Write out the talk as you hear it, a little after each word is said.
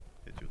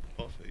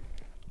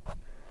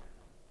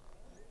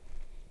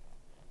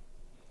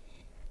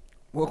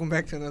Welcome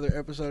back to another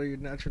episode of your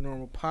Not Your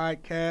Normal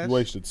podcast. You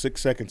wasted 6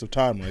 seconds of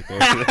time right there.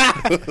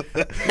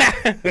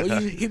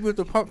 Well, you hit me with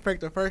the pump fake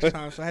the first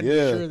time, so I had to be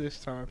sure this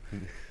time.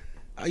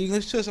 You can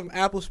listen to some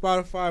Apple,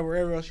 Spotify,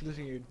 wherever else you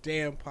listen to your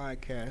damn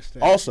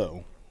podcast.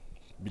 Also,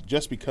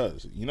 just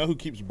because, you know who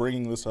keeps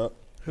bringing this up?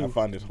 Who? I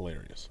find it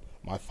hilarious.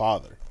 My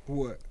father.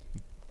 What?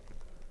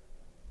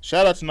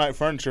 Shout out to Night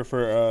Furniture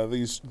for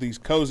these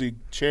cozy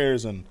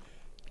chairs and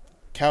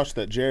couch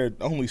that Jared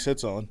only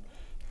sits on.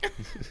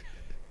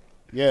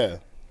 Yeah.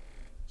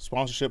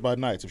 Sponsorship by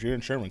Knights. If you're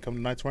in Sherman, come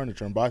to Knights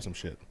Furniture and buy some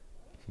shit.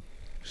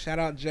 Shout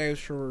out James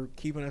for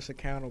keeping us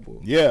accountable.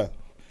 Yeah.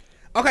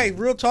 Okay,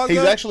 real talk. He's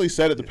though. actually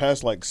said it the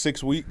past like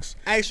 6 weeks.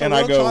 Hey, so and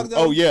real I go, talk,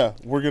 though, oh yeah,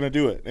 we're going to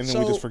do it. And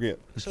then we just forget.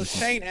 So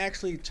Shane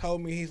actually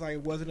told me, he's like,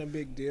 it wasn't a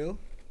big deal.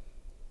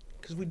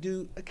 Because we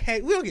do,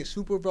 okay, we don't get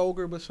super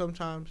vulgar, but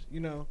sometimes,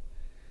 you know,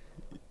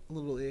 a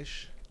little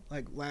ish.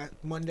 Like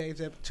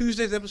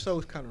Tuesday's episode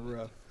was kind of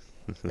rough.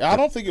 I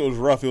don't think it was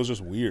rough. It was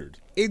just weird.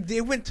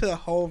 It went to a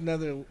whole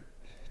nother.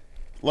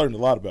 Learned a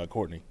lot about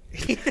Courtney.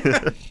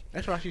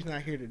 That's why she's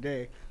not here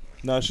today.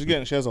 No, she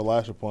has a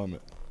lash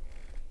appointment.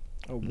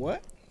 A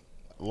what?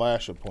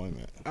 Lash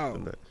appointment.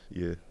 Oh,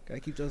 Yeah. gotta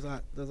keep those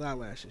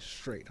eyelashes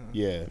straight, huh?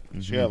 Yeah,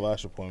 she had a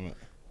lash appointment.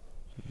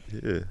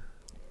 Yeah.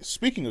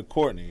 Speaking of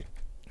Courtney,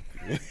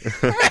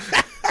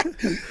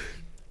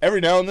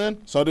 every now and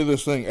then, so I do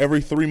this thing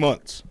every 3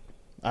 months.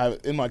 I have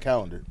it in my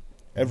calendar.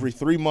 Every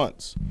 3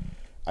 months,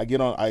 I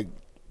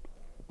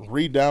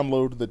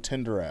re-download the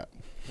Tinder app.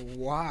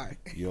 Why?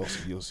 You'll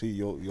see.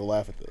 You'll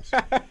laugh at this.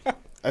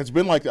 It's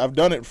been like I've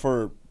done it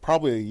for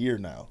probably a year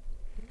now,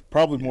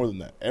 probably more than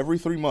that. Every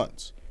 3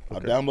 months, I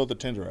download the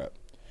Tinder app,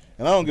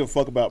 and I don't give a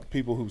fuck about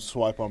people who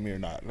swipe on me or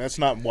not. And that's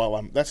not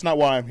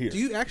why I'm here. Do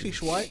you actually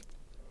swipe?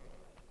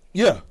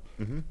 Yeah,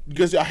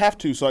 because I have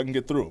to so I can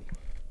get through them.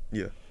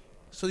 Yeah.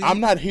 So I'm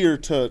not here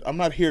to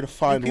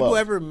find do people love.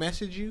 ever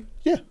message you?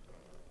 Yeah,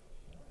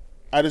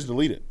 I just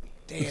delete it.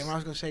 Damn, I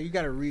was gonna say you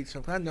gotta read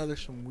something. I know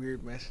there's some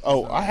weird messages.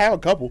 Oh, I have a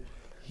couple,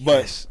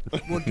 but Yes.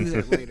 We'll do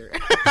that later.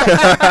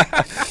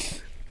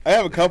 I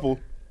have a couple,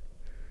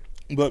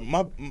 but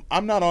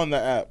I'm not on the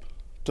app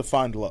to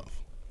find love.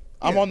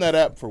 I'm on that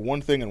app for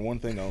one thing and one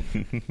thing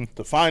only: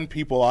 to find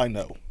people I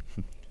know.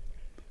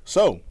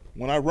 So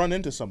when I run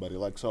into somebody,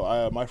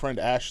 my friend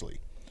Ashley,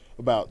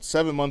 about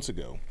 7 months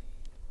ago,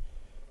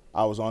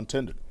 I was on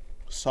Tinder,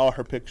 saw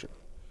her picture,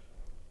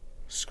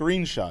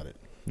 screenshot it,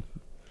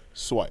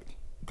 swipe.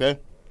 Okay.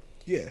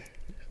 Yeah.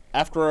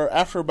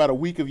 After about a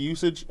week of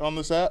usage on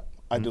this app,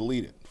 I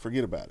delete it.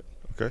 Forget about it.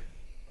 Okay.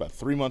 About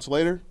 3 months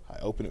later, I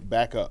open it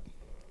back up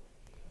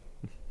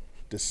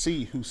to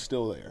see who's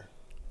still there.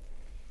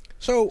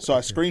 So So I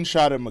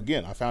screenshot him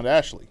again. I found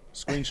Ashley.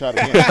 Screenshot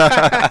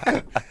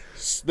again.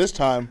 This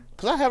time,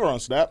 because I have her on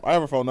Snap. I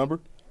have her phone number.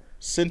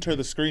 Sent her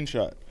the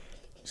screenshot.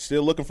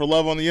 Still looking for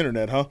love on the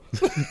internet, huh?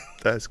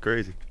 That's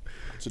crazy.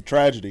 It's a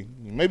tragedy.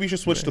 Maybe you should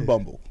switch to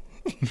Bumble.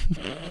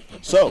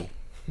 So,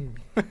 you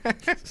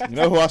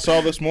know who I saw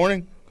this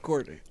morning?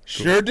 Courtney.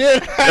 Sure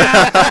did.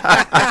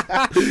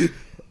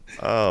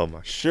 Oh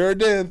my. Sure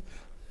did.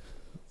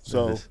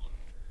 So,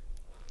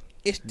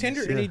 Is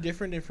Tinder Yeah. any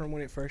different than from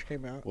when it first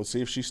came out? we'll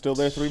see if she's still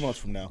there 3 months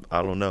from now.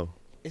 I don't know.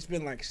 It's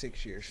been like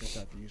 6 years since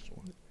I've used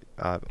one.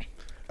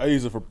 I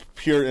use it for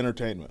pure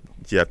entertainment.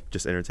 Yeah,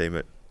 just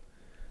entertainment.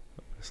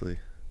 Honestly.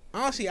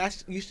 Honestly, I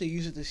used to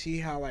use it to see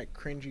how like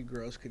cringy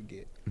girls could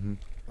get. Mhm.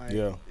 Like,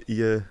 Yeah.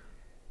 Yeah.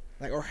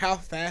 Like, or how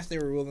fast they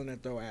were willing to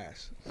throw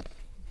ass.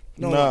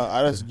 No,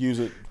 I just use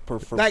it for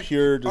like,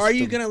 pure. Just are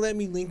you gonna let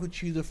me link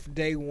with you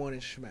day one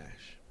and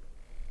smash?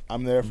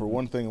 I'm there for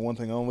one thing and one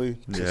thing only: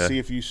 to Yeah. see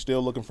if you're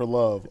still looking for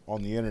love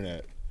on the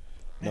internet.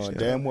 That's Knowing good.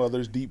 damn well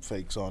there's deep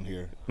fakes on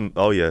here.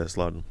 Oh yeah, there's a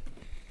lot of them.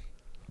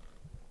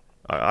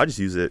 I just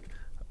use it.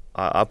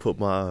 I put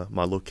my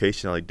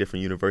location at like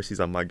different universities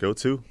I might go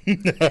to.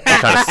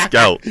 Kind of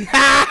scout.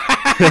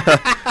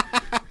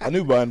 I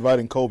knew by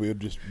inviting Colby it would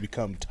just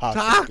become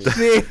toxic.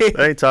 Toxic.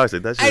 That ain't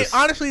toxic. That's Hey, just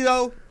honestly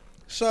though,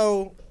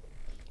 so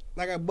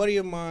like a buddy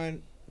of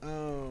mine,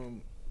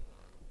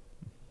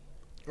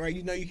 right?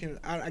 You know, you can.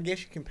 I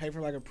guess you can pay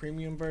for like a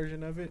premium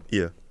version of it,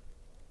 yeah.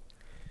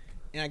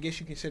 and I guess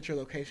you can set your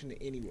location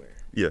to anywhere.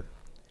 Yeah.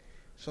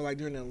 So like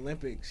during the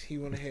Olympics, he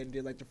went ahead and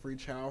did like the free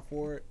trial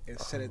for it and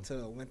set it to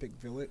the Olympic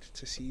Village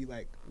to see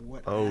like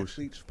what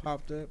athletes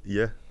popped up.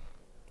 Yeah.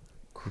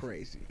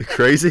 Crazy,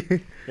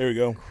 Crazy. Here we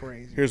go.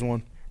 crazy. Here's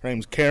one. Her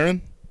name's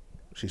Karen.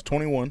 She's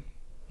 21.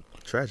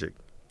 Tragic.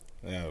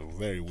 Yeah,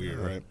 very weird,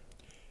 right?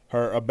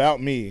 Her about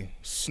me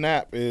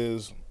Snap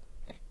is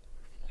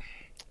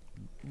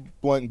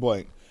blank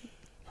blank.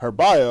 Her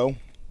bio: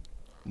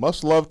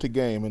 must love to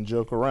game and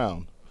joke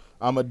around.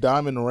 I'm a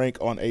diamond rank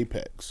on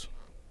Apex,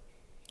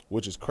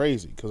 which is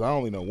crazy because I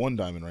only know one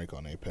diamond rank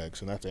on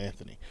Apex, and that's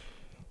Anthony,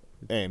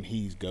 and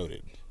he's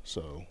goated.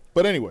 So,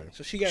 but anyway,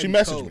 So she got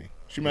messaged cold. me.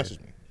 She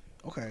messaged me.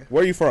 Okay.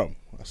 Where are you from?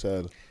 I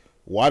said,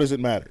 why does it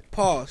matter?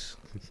 Pause.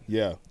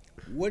 Yeah,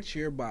 What's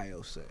your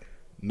bio say?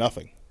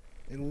 nothing.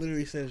 It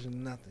literally says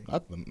nothing.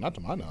 Not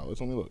to my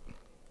knowledge. Let me look.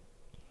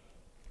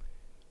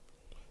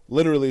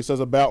 Literally, it says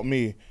about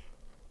me,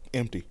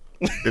 empty.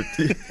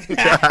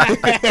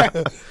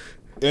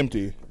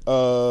 Empty.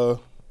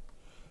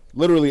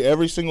 Literally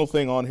every single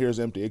thing on here is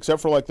empty,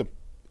 except for like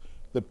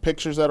the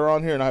pictures that are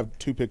on here, and I have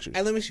 2 pictures.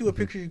 Hey, let me see what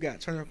picture you got.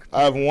 Turn on.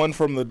 I have one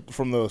from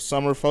the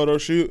summer photo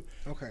shoot,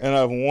 Okay. and I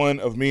have one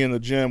of me in the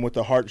gym with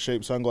the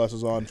heart-shaped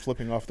sunglasses on,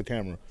 flipping off the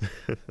camera.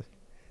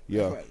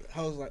 Yeah.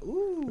 I was like,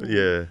 ooh.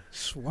 Yeah.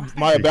 Swag.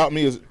 My about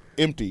me is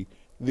empty.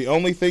 The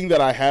only thing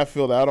that I have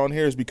filled out on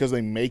here is because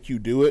they make you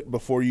do it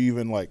before you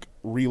even like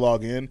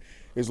re-log in.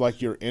 Is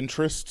like your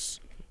interests.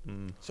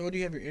 So what do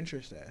you have your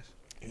interest as?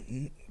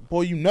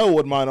 Boy, you know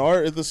what mine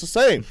are. It's the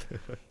same.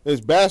 It's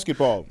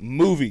basketball,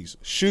 movies,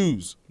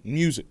 shoes,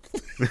 music.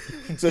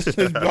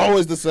 It's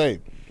always the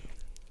same.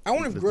 I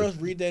wonder if girls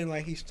read that and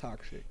like he's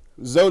toxic.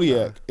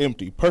 Zodiac,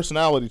 empty.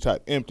 Personality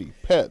type, empty.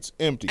 Pets,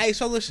 empty. Hey,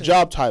 so listen.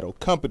 Job title,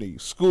 company,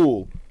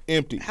 school,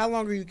 empty. How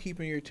long are you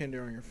keeping your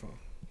Tinder on your phone?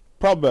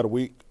 Probably about a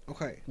week.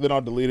 Okay. Then I'll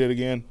delete it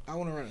again. I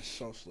want to run a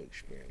social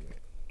experiment.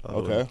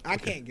 Okay. I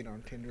can't get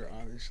on Tinder,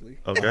 obviously.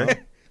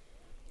 Okay.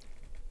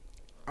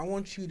 I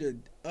want you to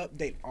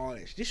update all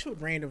this. Just put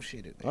random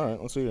shit in there. All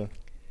right, let's see here.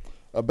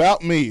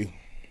 About me.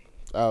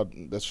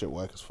 That shit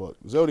whack as fuck.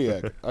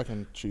 Zodiac. I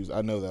can choose.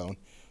 I know that one.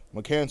 I'm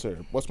a Cancer.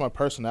 What's my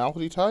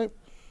personality type?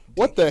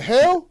 What the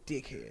hell?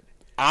 Dickhead.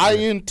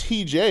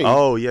 INTJ.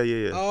 Oh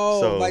yeah.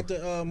 Oh, So, like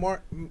the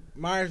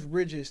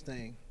Myers-Briggs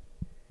thing.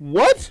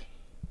 What?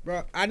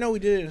 Bro, I know we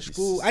did it in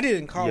school. I did it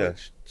in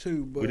college,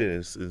 too. But we did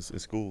it in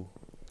school.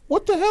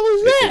 What the hell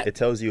is that? It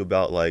tells you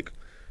about like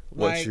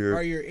what's like, your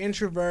are you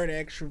introvert,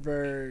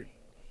 extrovert,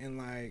 and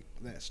like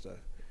that stuff.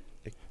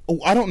 Oh,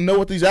 I don't know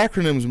what these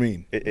acronyms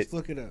mean. Let's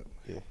look it up.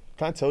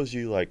 kind of tells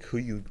you like who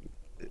you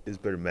is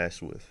better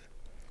matched with.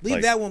 Leave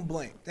Like- that one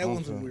blank. That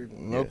one's a Okay. weird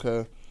one. Yeah.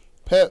 Okay.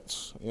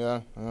 Pets.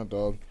 Yeah, I got a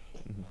dog.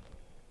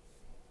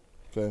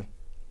 Okay.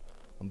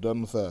 I'm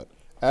done with that.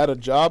 Add a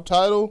job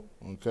title.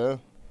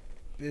 Okay.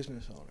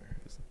 Business owner.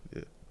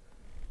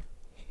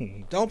 Yeah.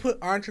 Don't put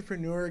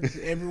entrepreneur because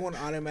everyone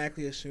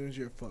automatically assumes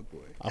you're a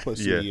fuckboy. I put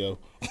Yeah. CEO.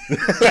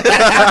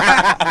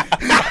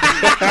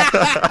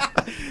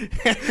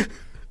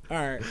 All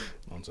right.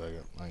 1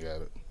 second. I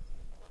got it.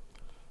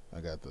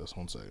 I got this.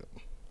 1 second.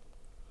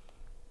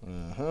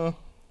 Uh-huh.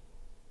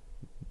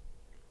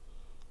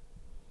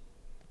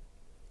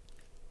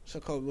 So,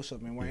 Kobe, what's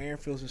up, man? While Aaron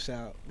fills us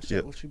out, what's Yep.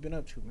 up? What you been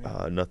up to,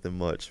 man? Nothing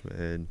much,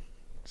 man.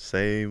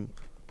 Same.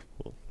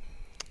 Well,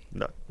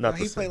 not Nah, the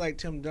he same. played like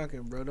Tim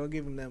Duncan, bro. Don't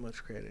give him that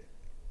much credit.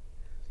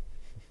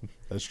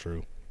 That's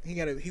true. He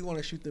want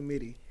to shoot the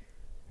midi.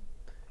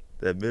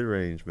 That mid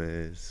range,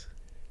 man.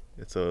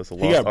 It's a lost He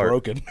got art.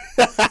 broken.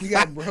 You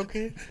got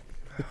broken.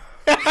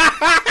 He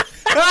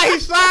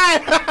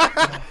signed.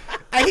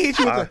 I hit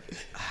you with the.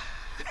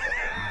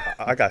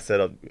 I got set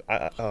up.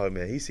 Oh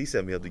man, he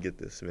set me up to get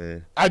this,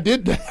 man. I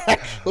did that,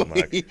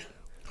 actually.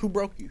 Who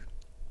broke you?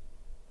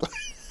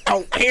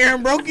 Oh,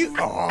 Aaron broke you.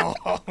 Oh,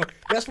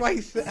 that's why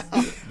he said.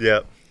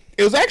 Yep.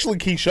 It was actually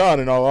Keyshawn,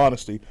 in all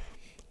honesty.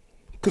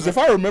 Because if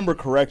I remember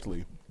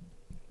correctly,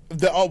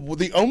 the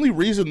only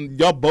reason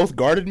y'all both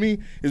guarded me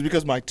is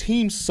because my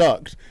team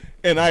sucked,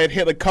 and I had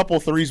hit a couple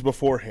threes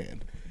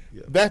beforehand.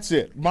 Yeah. That's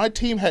it. My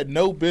team had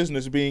no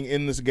business being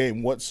in this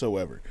game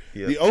whatsoever.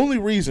 Yeah. The only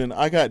reason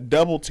I got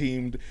double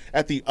teamed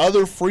at the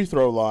other free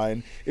throw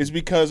line is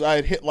because I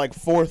had hit like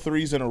 4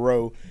 threes in a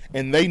row,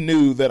 and they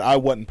knew that I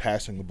wasn't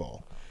passing the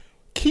ball.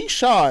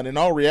 Keyshawn, in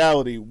all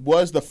reality,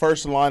 was the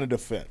first line of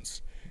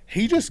defense.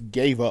 He just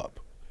gave up.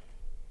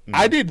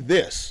 I did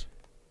this.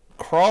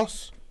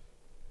 Cross.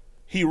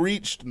 He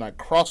reached, and I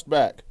crossed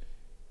back.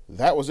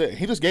 That was it.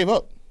 He just gave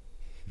up.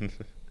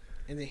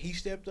 And then he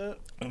stepped up.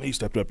 And he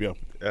stepped up, yo.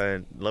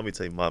 And let me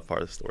tell you my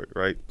part of the story,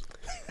 right?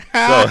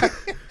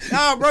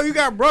 Nah, bro, you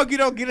got broke. You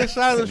don't get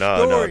inside of the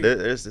No, story.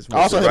 there's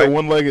I also hit right? a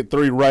one-legged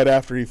 3 right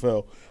after he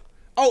fell.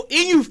 Oh,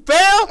 and you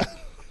fell?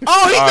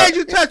 Oh, he All made right.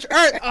 you touch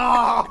earth.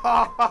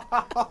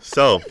 Oh.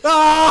 So,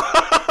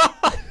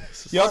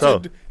 Y'all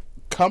so said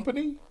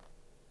company?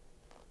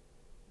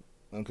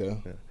 Okay.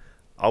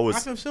 I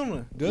was I'm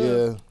similar.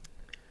 Yeah.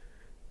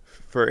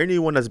 for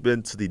anyone that's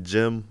been to the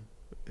gym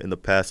in the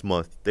past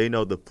month, they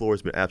know the floor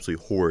has been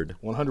absolutely horrid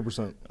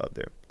 100%. out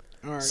there.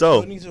 All right, So-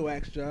 so it needs a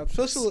wax job.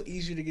 So it's a little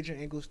easier to get your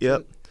ankles Yep.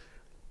 tucked.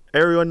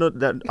 Everyone know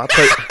that I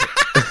play.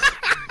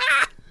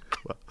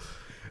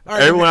 All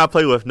right, Everyone man. I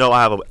play with know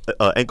I have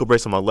a ankle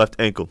brace on my left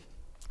ankle.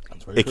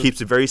 That's very It true. keeps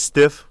it very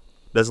stiff.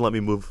 Doesn't let me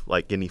move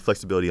like any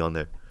flexibility on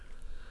there.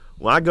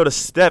 When I go to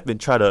step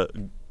and try to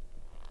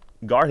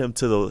guard him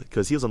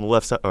because he was on the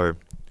left side or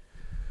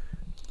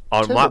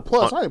on Tinder my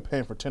Plus. on- I ain't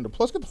paying for Tinder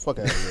Plus. Get the fuck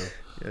out of here.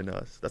 yeah,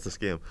 no, that's a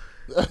scam.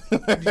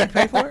 Did you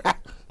pay for it?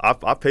 I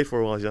paid for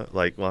it when I was young,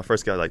 like when I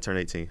first got turned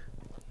 18.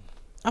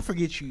 I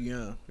forget you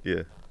young.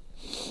 Yeah,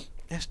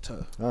 That's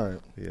tough. All right.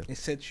 yeah, It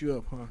sets you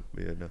up, huh?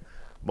 yeah. No,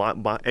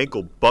 my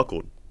ankle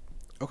buckled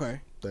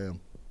Okay. Damn.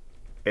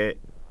 and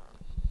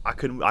I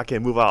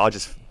can't move out. I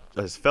just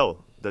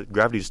fell. The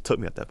gravity just took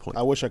me at that point.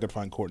 I wish I could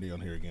find Courtney on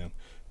here again.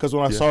 Because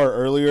when I Yeah. saw her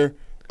earlier,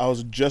 I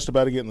was just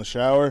about to get in the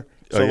shower.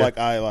 So, Oh, yeah?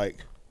 I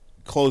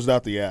closed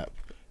out the app.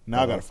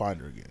 Now I got to find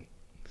her again.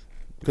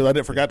 Because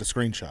I forgot to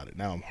screenshot it.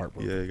 Now I'm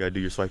heartbroken. Yeah, you gotta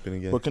do your swiping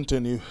again. But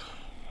continue.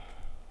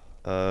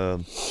 So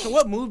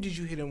what move did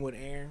you hit him with,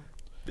 Aaron?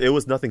 It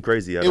was nothing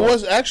crazy at It all.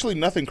 was actually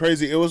nothing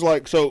crazy. It was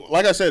like, so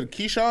like I said,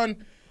 Keyshawn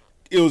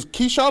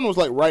was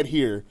like right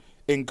here,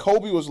 and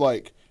Kobe was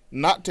like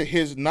not to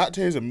his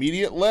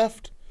immediate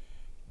left,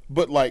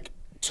 but like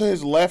to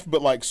his left,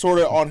 but like sort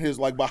of on his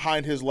like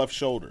behind his left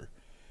shoulder.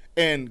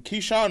 And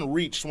Keyshawn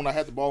reached when I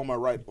had the ball in my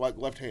right, like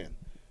left hand.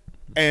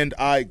 And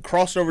I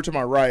crossed over to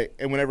my right,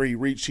 and whenever he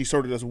reached, he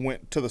sort of just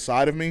went to the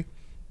side of me.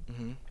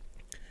 Mm-hmm.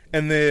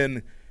 And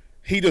then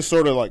he just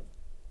sort of like,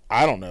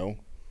 I don't know,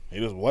 he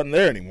just wasn't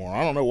there anymore.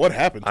 I don't know what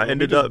happened to him.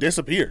 He just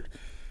disappeared.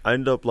 I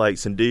ended up like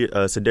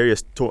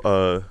Sendarius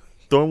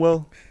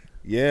Thornwell.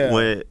 Yeah.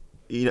 When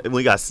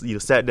he got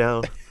sat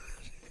down.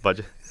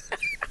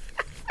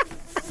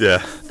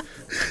 Yeah.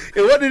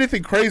 It wasn't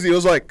anything crazy. It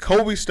was like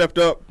Kobe stepped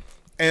up,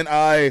 and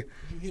I...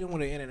 You hit him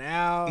with an in and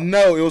out?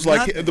 No, it was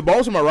like the ball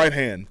was in my right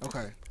hand.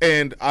 Okay.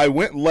 And I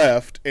went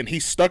left, and he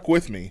stuck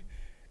with me.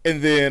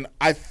 And then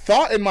I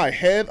thought in my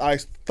head, I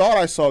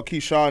saw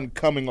Keyshawn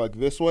coming like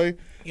this way.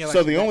 Yeah, like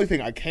so the only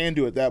thing I can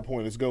do at that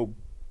point is go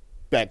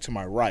back to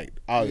my right,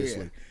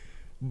 obviously. Yeah.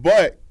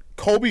 But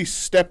Kobe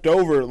stepped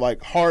over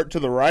like hard to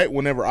the right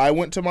whenever I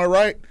went to my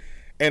right.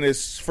 And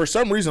it's for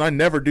some reason I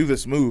never do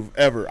this move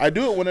ever. I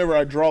do it whenever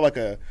I draw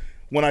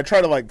when I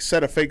try to like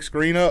set a fake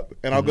screen up,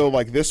 and I'll go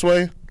like this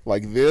way,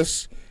 like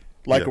this,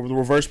 like a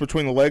reverse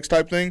between the legs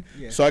type thing.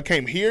 Yeah. So I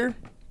came here,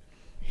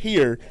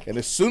 and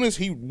as soon as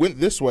he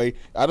went this way,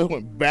 I just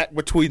went back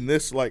between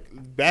this, like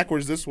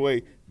backwards this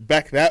way,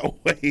 back that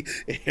way,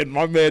 and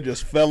my man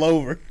just fell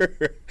over.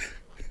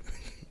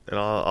 And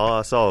all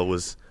I saw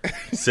was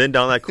sitting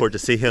down that court to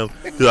see him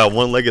do that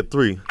one-legged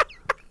three.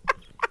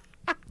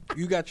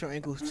 You got your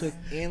ankles took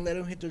and let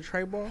him hit the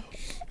tray ball?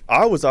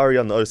 I was already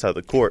on the other side of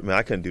the court, man.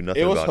 I couldn't do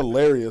nothing about it. It was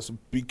hilarious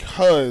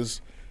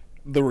because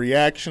the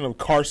reaction of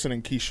Carson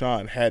and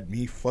Keyshawn had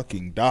me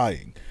fucking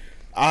dying.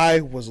 I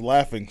was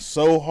laughing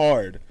so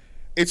hard.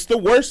 It's the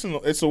worst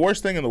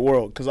thing in the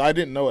world because I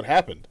didn't know it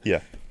happened.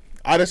 Yeah.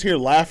 I just hear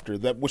laughter,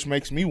 which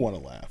makes me want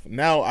to laugh.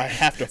 Now I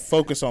have to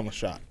focus on the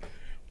shot.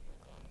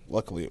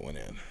 Luckily, it went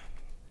in.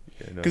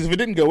 Because if it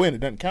didn't go in, it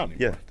doesn't count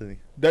anymore. Yeah.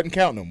 Doesn't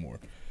count no more.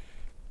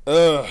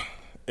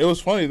 It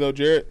was funny, though,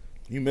 Jared.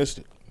 You missed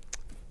it.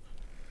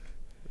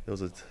 It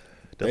was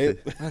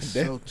definitely that's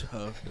so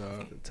tough,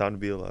 dog. Time to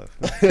be alive.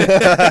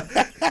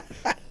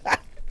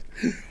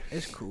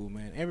 It's cool,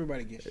 man.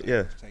 Everybody gets to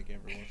take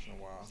every once in a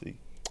while. See.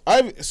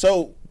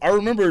 I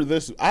remember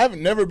this. I have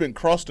never been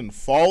crossed and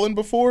fallen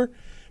before,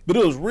 but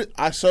it was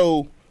I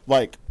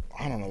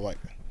don't know, like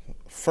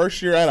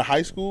first year out of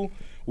high school,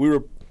 we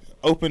were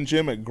open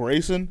gym at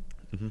Grayson,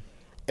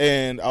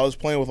 and I was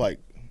playing with like,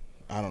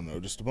 I don't know,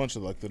 just a bunch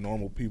of like the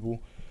normal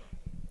people,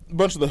 a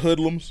bunch of the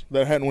hoodlums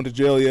that hadn't went to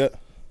jail yet.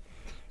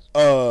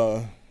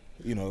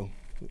 You know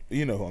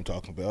who I'm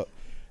talking about,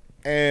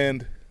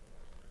 and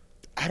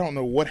I don't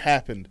know what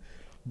happened,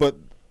 but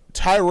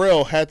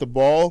Tyrell had the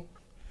ball,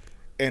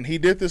 and he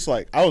did this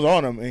like I was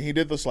on him, and he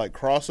did this like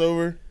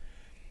crossover,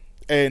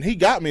 and he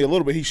got me a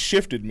little bit. He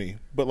shifted me,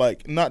 but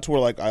like not to where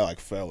like I like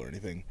fell or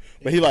anything.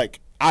 But he like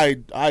I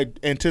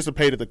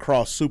anticipated the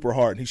cross super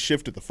hard, and he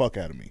shifted the fuck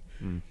out of me.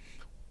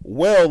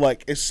 Well,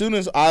 like as soon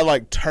as I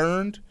like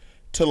turned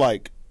to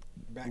like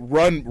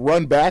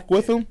run back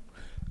with him,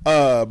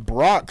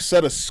 Brock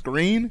set a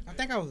screen. I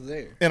think I was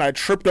there, and I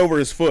tripped over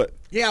his foot.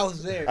 Yeah, I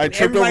was there.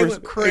 Everybody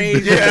went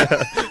crazy.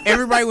 Yeah.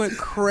 Everybody went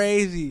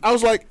crazy. I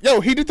was like, yo,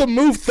 he did the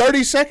move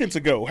 30 seconds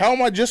ago. How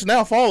am I just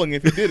now falling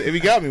if he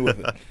got me with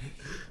it?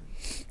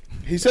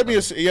 He set me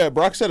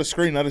Brock set a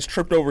screen, and I just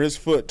tripped over his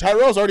foot.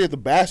 Tyrell's already at the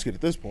basket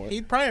at this point.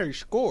 He probably already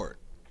scored.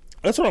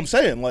 That's what I'm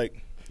saying.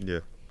 Like, yeah,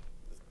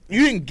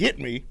 you didn't get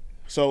me,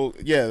 so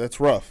yeah, that's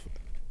rough.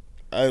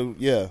 I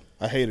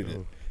hated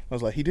it. I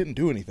was like, he didn't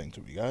do anything to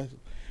me, guys.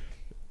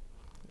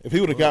 If he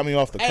would have got me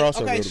off the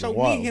crossover, okay, it so would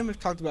have been me and him have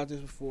talked about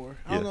this before.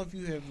 I don't know if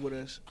you have with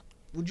us.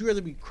 Would you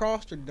rather be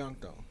crossed or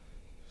dunked on?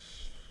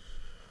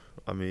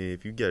 I mean,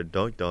 if you get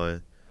dunked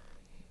on,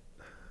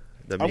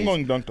 I'm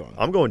going dunked on.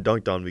 I'm going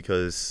dunked on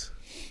because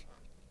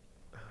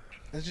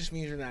that just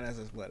means you're not as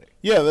athletic.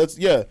 Yeah,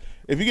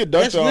 If you get dunked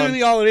on, that's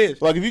literally all it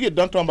is. Like if you get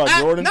dunked on by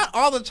Jordan, not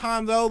all the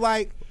time though.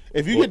 Like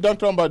if you get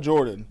dunked on by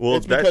Jordan,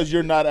 it's because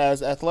you're not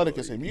as athletic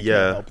as him. You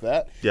can't help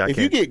that. Yeah, if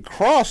you get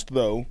crossed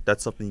though,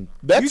 that's something.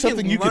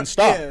 You can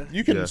stop. Yeah.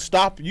 You can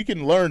stop. You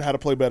can learn how to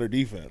play better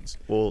defense.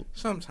 Well,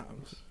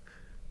 sometimes.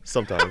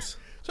 Sometimes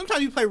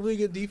you play really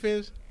good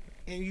defense,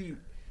 and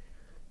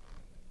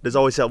there's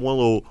always that one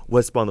little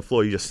wet spot on the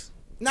floor. You just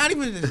not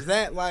even just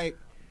that. Like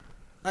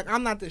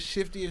I'm not the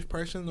shiftiest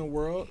person in the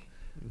world,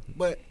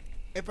 but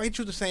if I hit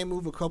you the same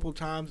move a couple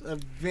times,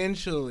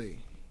 eventually,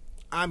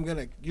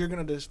 you're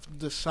gonna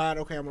decide.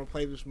 Okay, I'm gonna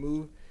play this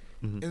move,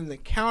 and the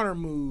counter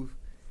move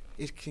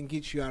can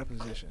get you out of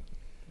position.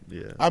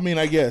 Yeah. I mean,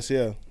 I guess,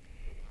 yeah.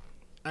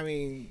 I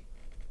mean.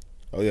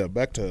 Oh yeah,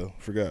 back to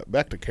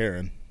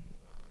Karen.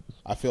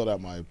 I filled out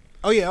my.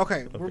 Oh yeah,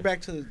 okay. We're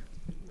back to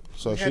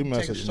So We she had to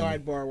take a messaged me.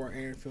 sidebar where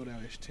Aaron filled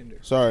out his Tinder.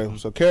 Sorry.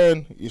 So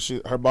Karen,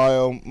 her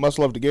bio, must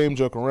love the game,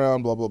 joke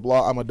around, blah, blah,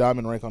 blah. I'm a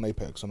diamond rank on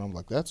Apex. And I'm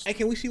like, that's... Hey,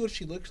 can we see what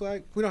she looks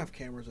like? We don't have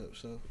cameras up,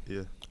 so.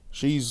 Yeah.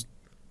 She's,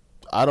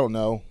 I don't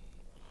know,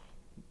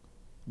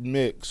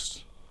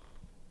 mixed-ish.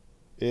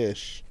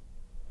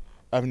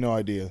 I have no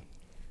idea.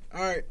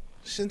 All right,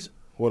 since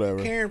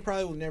Whatever. Karen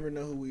probably will never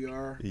know who we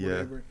are. Yeah.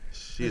 Whatever.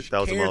 She's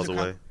Karen's 1,000 miles a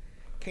away.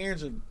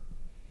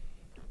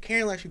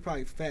 Karen like she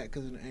probably fat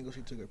because of the angle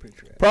she took her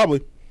picture at.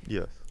 Probably.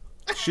 Yes.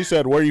 She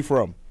said, where are you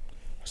from?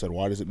 I said,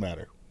 why does it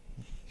matter?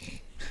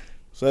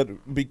 Said,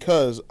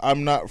 because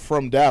I'm not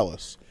from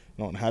Dallas.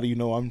 No, and how do you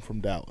know I'm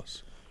from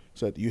Dallas?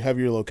 Said, you have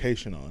your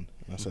location on.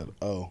 And I said,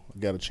 oh, I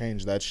got to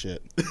change that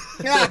shit.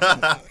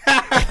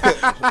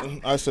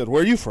 I said,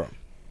 where are you from?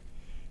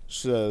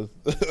 She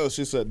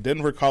said,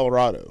 Denver,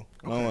 Colorado.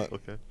 And I went,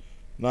 Okay.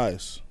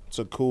 nice. It's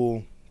a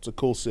cool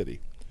city.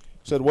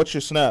 Said, what's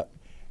your Snap?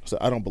 I said,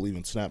 I don't believe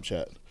in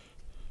Snapchat.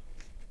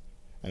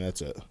 And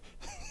that's it.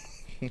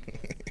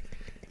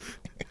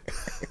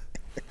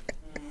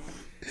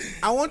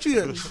 I want you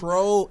to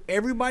troll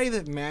everybody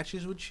that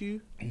matches with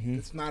you. Mhm.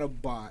 It's not a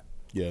bot.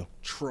 Yeah.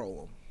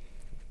 Troll them.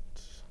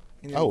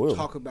 And I then we'll will.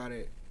 talk about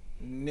it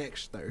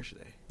next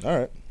Thursday. All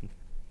right.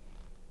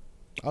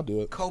 I'll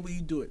do it. Kobe,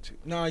 you do it too.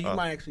 No, you Uh,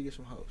 might actually get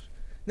some hosts.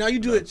 No, you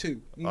do it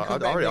too. You can I come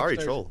back next already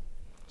Thursday. troll.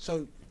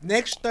 So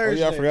next Oh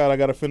Thursday. yeah, I forgot. I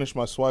got to finish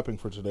my swiping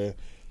for today.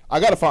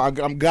 I'm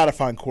gotta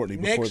find Courtney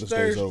before Next this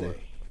Thursday. day's over.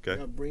 Okay.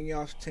 I'll bring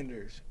y'all's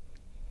Tinders,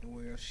 and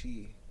we'll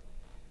see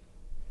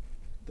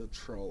the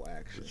troll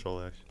action.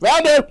 Troll action.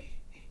 Rounder.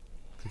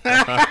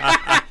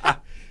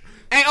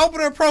 Hey, open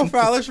her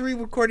profile. Let's read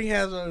what Courtney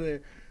has on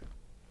there.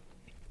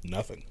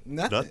 Nothing.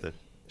 Nothing.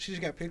 She's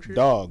got pictures.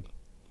 Dog.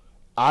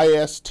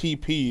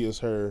 ISTP is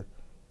her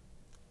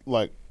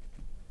like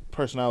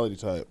personality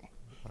type.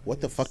 What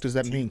the fuck does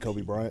that mean,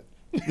 Kobe Bryant?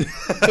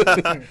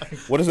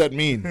 What does that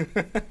mean?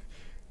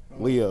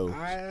 Leo.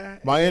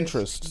 My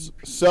interests: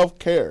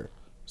 self-care,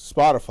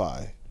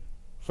 Spotify,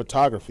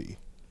 photography,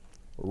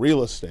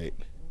 real estate,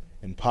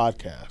 and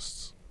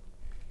podcasts.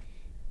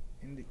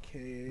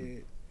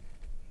 Indicate.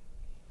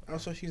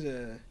 Also, she's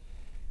an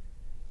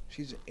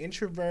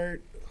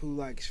introvert who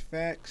likes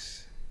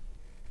facts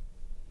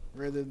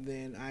rather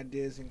than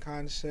ideas and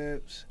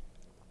concepts.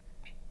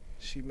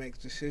 She makes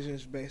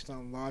decisions based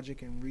on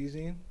logic and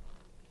reasoning.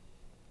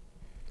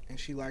 And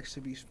she likes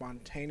to be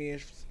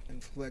spontaneous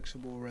and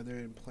flexible rather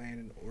than planned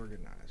and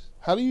organized.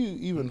 How do you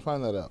even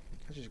find that out?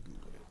 I just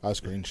Googled it. I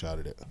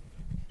screenshotted it.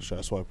 Should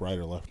I swipe right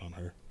or left on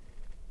her?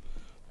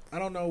 I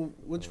don't know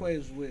which way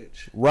is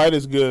which. Right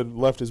is good,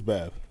 left is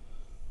bad.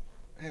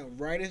 Hell,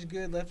 right is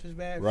good, left is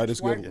bad. Right is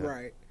Swipe good.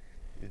 right.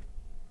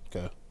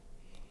 Okay.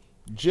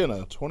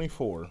 Jenna,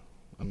 24.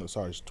 I'm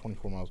sorry, she's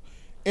 24 miles.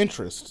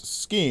 Interests: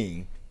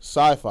 skiing,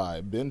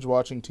 sci-fi, binge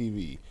watching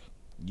TV.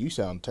 You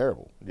sound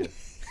terrible. Yeah.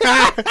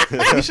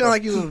 You sound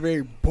like you live a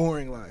very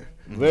boring life.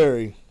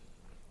 Very.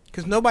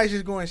 Because nobody's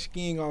just going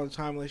skiing all the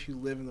time unless you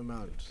live in the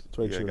mountains. It's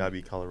very Yeah, true. gotta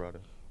be Colorado.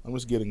 I'm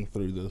just getting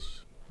through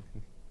this.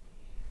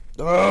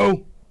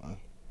 Oh!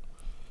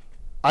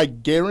 I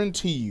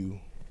guarantee you,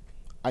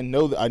 I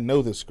know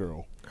this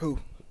girl. Who?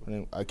 Her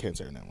name, I can't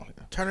say her name on here.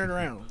 Turn it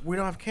around. We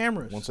don't have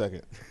cameras. 1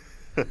 second.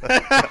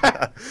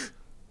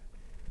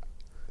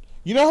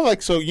 You know how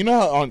you know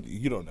how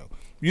you don't know.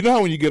 You know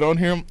how when you get on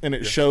here and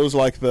it shows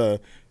like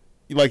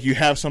you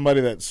have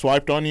somebody that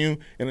swiped on you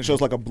and it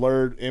shows like a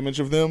blurred image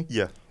of them?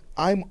 Yeah.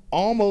 I'm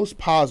almost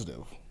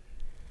positive.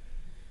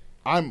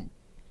 I'm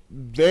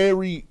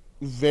very,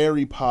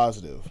 very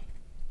positive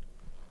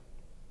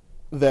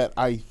that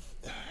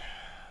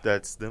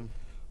That's them.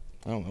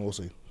 I don't know. We'll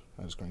see.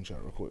 I just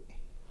screenshot real quick.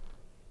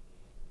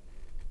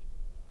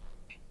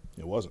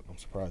 It wasn't. I'm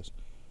surprised.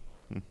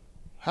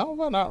 How have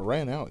I not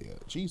ran out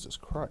yet? Jesus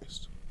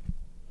Christ.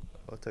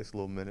 Well, it takes a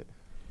little minute.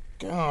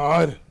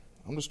 God.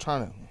 I'm just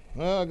trying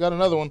to. I got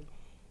another one.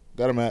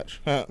 Got a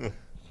match.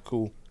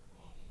 Cool.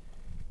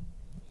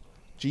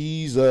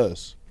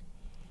 Jesus.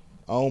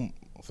 Oh,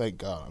 thank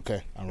God.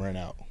 Okay, I ran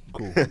out.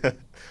 Cool.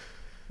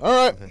 All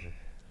right.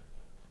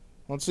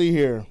 Let's see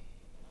here.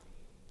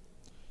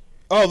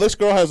 Oh, this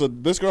girl has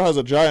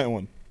a giant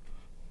one.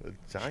 A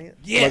giant?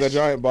 Yes. Like a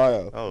giant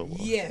bio. Oh, well.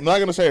 Yes. I'm not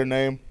gonna say her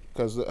name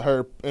because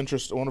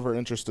one of her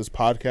interests is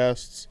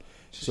podcasts.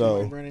 She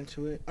So might run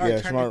into it. All right,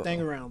 yeah, turn she the might-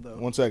 thing around though.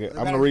 1 second. I I'm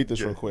gonna gotta- read this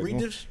Yeah. real quick. Read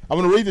this. I'm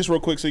gonna read this real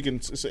quick so you can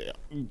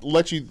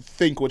let you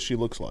think what she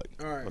looks like.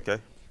 All right. Okay.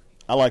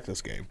 I like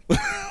this game.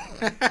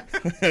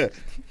 We're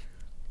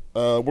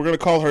gonna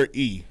call her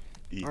E.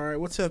 All right.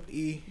 What's up,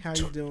 E? How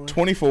you doing?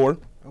 24.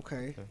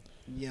 Okay.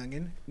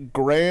 Youngin.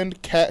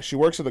 She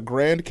works at the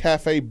Grand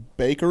Cafe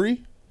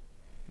Bakery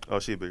Oh,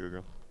 she a bigger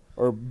girl.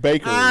 or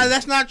bakery.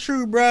 That's not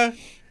true, bruh.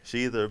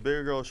 She either a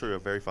bigger girl or she a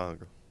very fine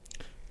girl.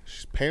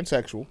 She's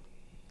pansexual.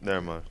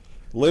 Never mind.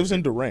 Lives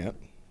in Durant.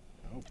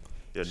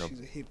 Yeah, no. She's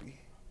a hippie.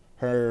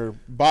 Her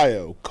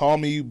bio: call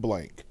me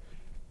blank.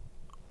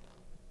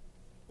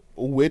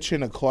 Witch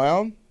and a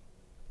clown.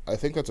 I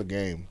think that's a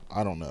game.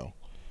 I don't know.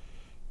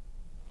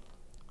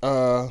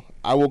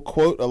 I will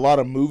quote a lot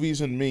of movies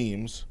and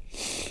memes.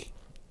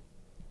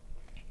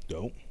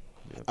 Don't.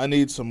 Yep. I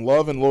need some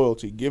love and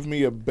loyalty. Give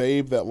me a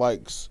babe that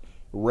likes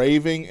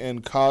raving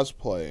and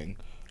cosplaying.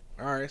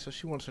 All right, so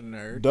she wants a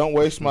nerd. Don't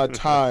waste my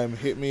time.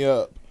 Hit me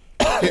up.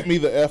 Hit me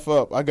the F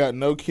up. I got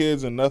no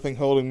kids and nothing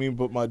holding me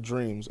but my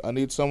dreams. I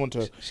need someone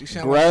to She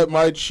sound grab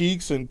my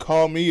cheeks and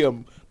call me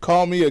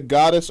a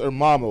goddess or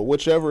mama,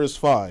 whichever is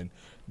fine.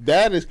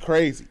 That is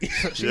crazy.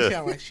 She Yeah.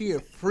 sound like she a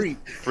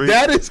freak. Freak.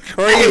 That is Hey,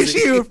 crazy.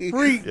 she a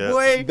freak, Yeah.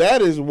 boy.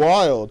 That is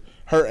wild.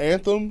 Her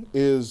anthem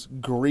is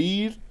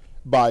 "Greed"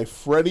 by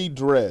Freddie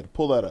Dredd.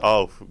 Pull that up.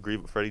 Oh,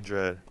 Freddie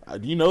Dredd.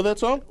 Do you know that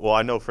song? Well,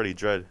 I know Freddie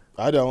Dredd.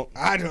 I don't.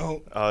 I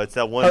don't. It's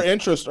that Her one.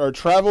 interests are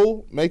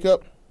travel,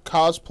 makeup,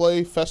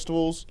 cosplay,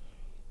 festivals,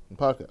 and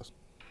podcasts.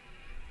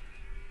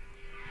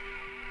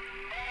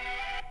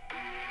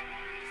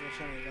 So it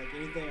sounded like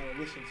anything I would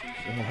listen to.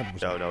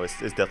 100%. No, it's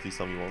definitely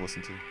something you won't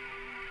listen to.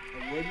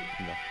 I wouldn't.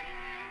 No.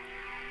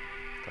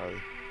 Probably.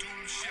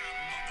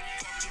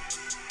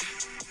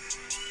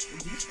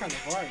 He's kind of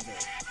hard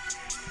though.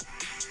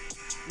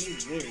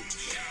 He's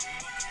lyrics.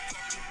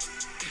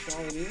 That's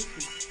all it is.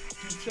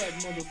 You shot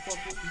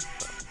motherfucker.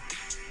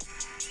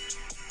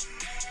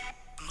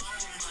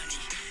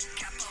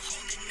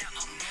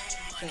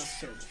 Sounds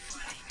service.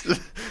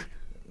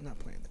 I'm not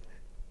playing that.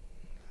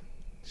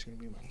 It's gonna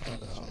be my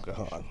Oh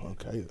God.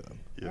 Okay then.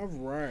 Yeah. All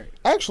right.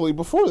 Actually,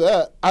 before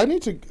that, I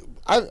didn't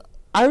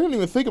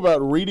even think about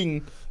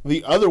reading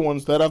the other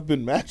ones that I've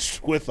been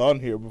matched with on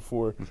here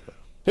before.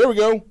 Here we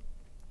go.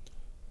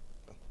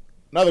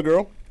 Another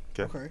girl.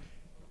 Okay.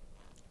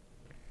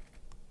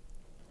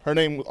 Her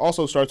name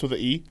also starts with an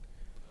E.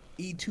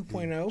 E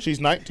 2.0. She's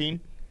 19.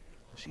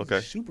 She's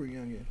Okay. super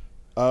young.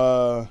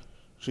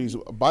 She's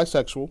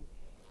bisexual.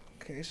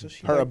 Okay, so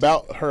she Her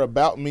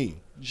about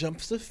me.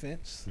 jumps the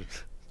fence.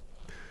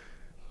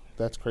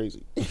 That's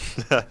crazy.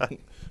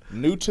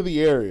 New to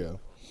the area.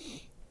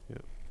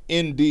 Yep.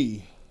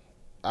 ND.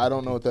 I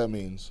don't know what that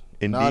means.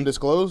 ND?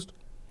 Non-disclosed?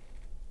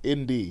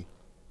 ND.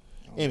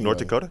 Anyway, North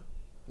Dakota?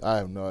 I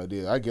have no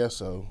idea. I guess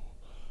so.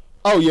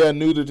 Oh, yeah,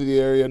 new to the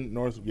area.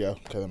 North. Yeah,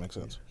 okay, that makes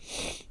sense.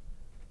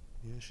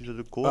 Yeah, she's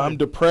a cool. I'm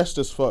depressed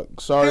as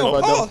fuck. Sorry Hang if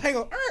on, I pause. don't. Hang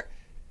on.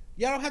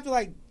 Y'all don't have to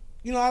like.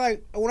 You know, I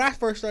like when I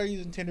first started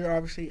using Tinder.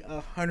 Obviously,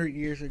 100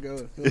 years ago,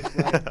 it feels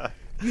like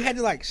you had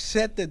to like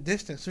set the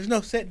distance. There's no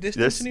set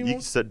distance You anymore.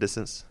 can set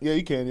distance, Yeah,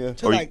 you can, yeah.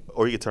 To or like,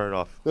 you can turn it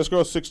off. This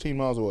girl's 16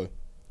 miles away.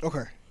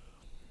 okay.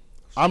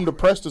 I'm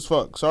depressed as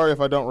fuck. Sorry if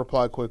I don't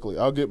reply quickly.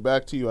 I'll get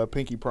back to you, I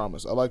pinky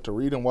promise. I like to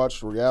read and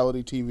watch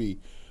reality TV.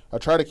 I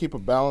try to keep a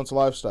balanced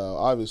lifestyle,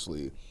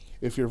 obviously.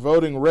 If you're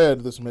voting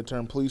red this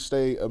midterm, please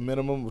stay a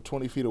minimum of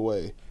 20 feet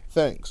away.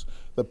 Thanks.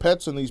 The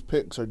pets in these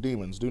pics are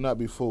demons. Do not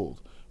be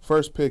fooled.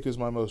 First pic is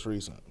my most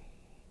recent.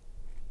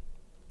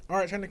 All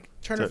right, trying to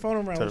turn her phone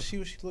around. turn Let's see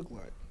what she looked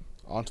like.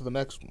 On to the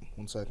next one.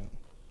 1 second.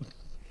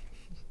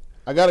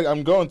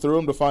 I'm going through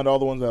them to find all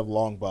the ones that have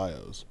long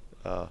bios.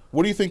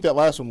 What do you think that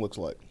last one looks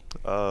like?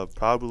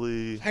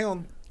 Probably. Hang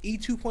on. E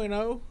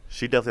 2.0.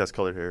 She definitely has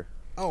colored hair.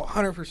 Oh,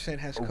 100%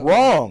 has color.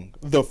 Wrong.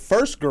 The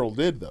first girl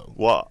did, though.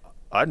 Well,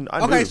 I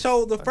Okay, knew.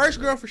 so the first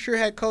girl for sure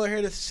had color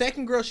hair. The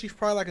second girl, she's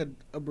probably like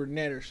a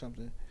brunette or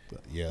something.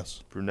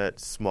 Yes. Brunette,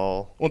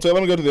 small. One second,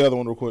 let me go to the other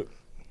one real quick.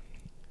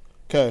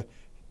 Okay.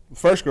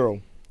 First girl.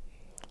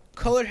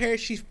 Colored hair,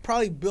 she's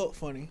probably built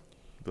funny.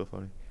 Bill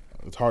Funny.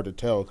 It's hard to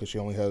tell because she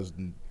only has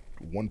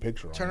one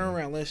picture on Turn her her.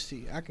 around. Let's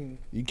see. I can.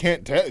 You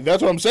can't tell.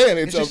 That's what I'm saying.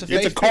 It's just a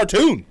It's a face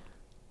cartoon.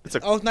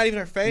 Oh, it's not even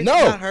her face. No.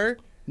 Not her.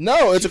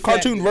 No, it's She a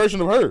cartoon fat. version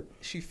of her.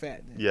 She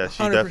fat. Then. Yeah,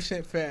 she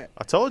 100% fat.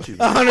 I told you.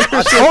 100%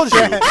 I told you.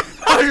 fat.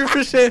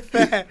 100%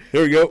 fat.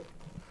 Here we go.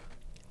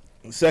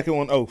 Second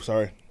one. Oh,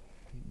 sorry.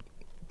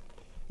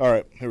 All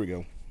right, here we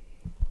go.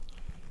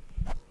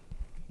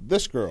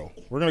 This girl,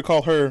 we're going to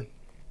call her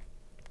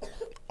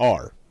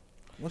R.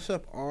 What's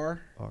up,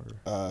 R?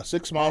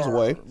 6 miles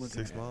away. Look at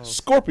 6 that. miles.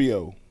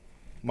 Scorpio.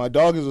 My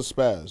dog is a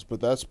spaz,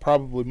 but that's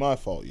probably my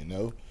fault, you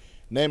know.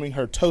 Naming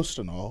her Toast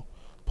and all.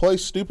 Play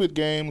stupid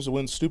games,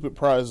 win stupid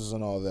prizes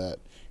and all that.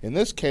 In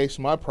this case,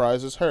 my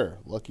prize is her.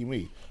 Lucky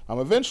me. I'm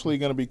eventually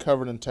going to be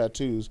covered in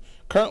tattoos.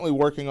 Currently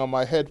working on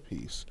my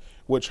headpiece,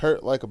 which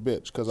hurt like a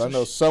bitch because I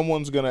know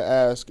someone's going to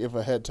ask if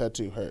a head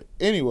tattoo hurt.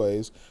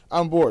 Anyways,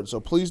 I'm bored, so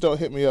please don't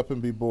hit me up and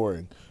be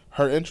boring.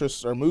 Her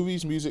interests are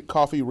movies, music,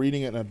 coffee,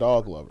 reading, and a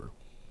dog lover.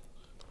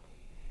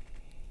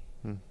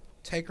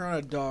 Take her on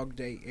a dog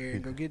date,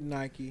 Aaron. Go get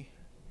Nike.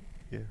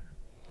 Yeah.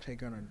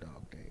 Take her on a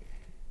dog date.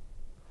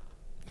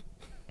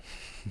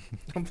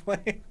 I'm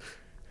playing.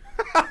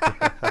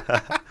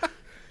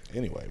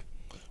 Anyway,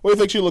 what do you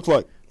think she looks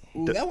like?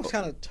 Ooh, that was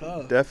kind of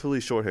tough. Definitely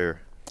short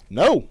hair.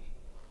 No.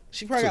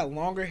 She probably got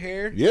longer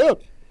hair. Yeah.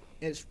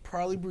 It's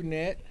probably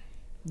brunette.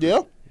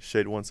 Yeah.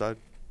 Shade one side.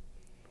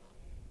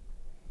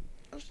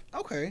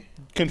 Okay.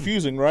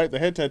 Confusing, right? The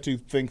head tattoo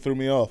thing threw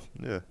me off.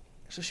 Yeah.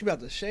 So she about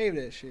to shave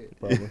that shit.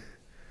 Probably.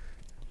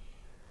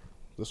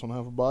 This one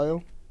have a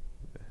bio?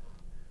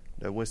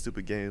 That one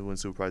stupid game, one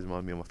super prize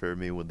reminded me of my favorite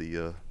meme with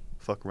the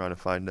fuck around and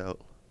find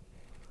out.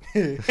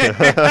 On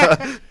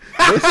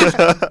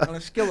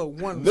a scale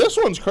of 1. This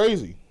one's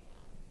crazy.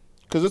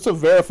 Because it's a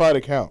verified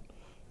account.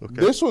 Okay.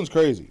 This one's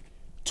crazy.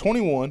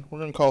 21. We're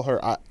gonna call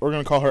her I. We're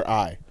gonna call her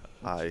I.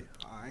 I.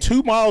 All right.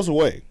 2 miles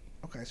away,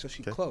 Okay, so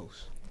she's Okay.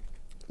 close.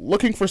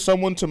 looking for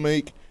someone to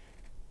make.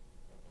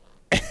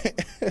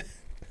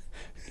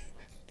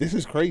 This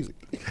is crazy.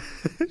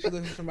 She's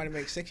looking for somebody to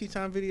make sexy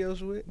time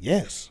videos with.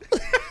 Yes.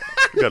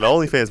 You got an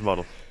OnlyFans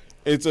model.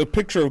 It's a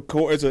picture of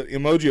corn. It's an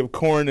emoji of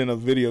corn in a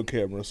video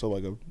camera. So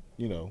like a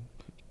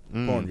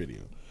porn video.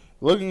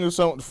 Looking at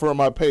something for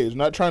my page.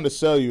 Not trying to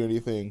sell you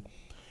anything.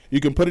 You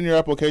can put in your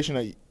application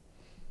at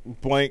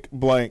blank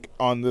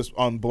on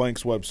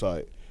blank's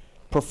website.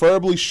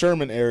 Preferably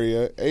Sherman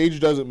area.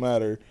 Age doesn't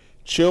matter.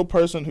 Chill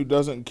person who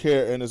doesn't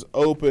care and is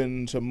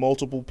open to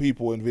multiple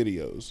people in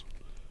videos.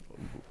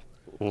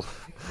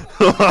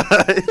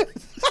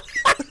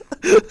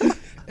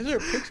 Is there a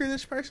picture of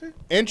this person?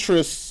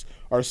 Interests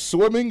are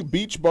swimming,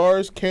 beach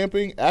bars,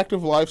 camping,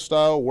 active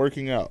lifestyle,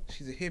 working out.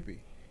 She's a hippie.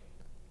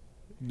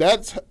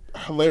 That's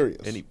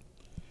hilarious.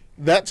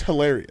 That's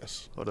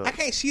hilarious. Hold up. I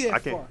can't see that I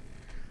can't- far.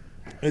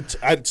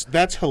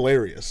 That's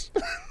hilarious.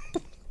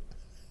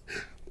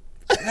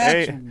 That's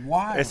Hey,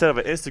 wild. Instead of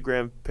an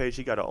Instagram page,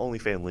 he got an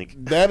OnlyFans link.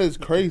 That is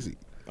crazy.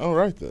 All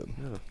right then.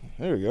 Yeah.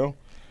 There we go.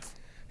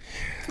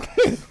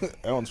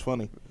 That one's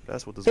funny.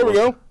 That's what this Here we was.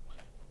 go.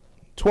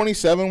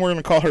 27. We're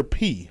gonna call her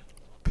P.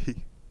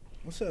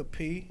 What's up,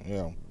 P?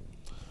 Yeah.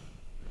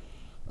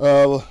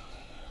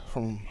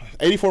 From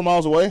 84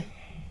 miles away.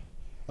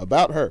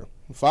 About her.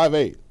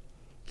 5'8".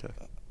 Okay.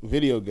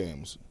 Video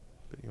games.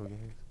 Video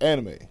games.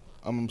 Anime.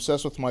 I'm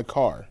obsessed with my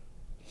car.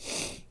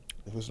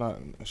 If it's not,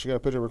 she got a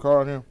picture of her car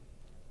on here.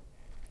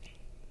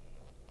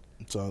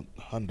 It's a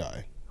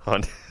Hyundai.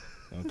 Hun-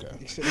 Okay.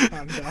 You said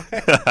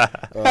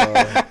Hyundai.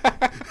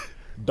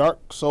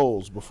 Dark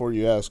Souls, before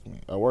you ask me.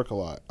 I work a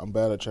lot. I'm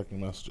bad at checking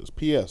messages.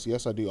 P.S.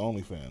 Yes, I do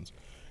OnlyFans.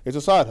 It's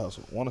a side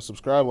hustle. Want to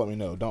subscribe? Let me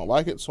know. Don't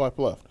like it? Swipe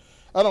left.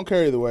 I don't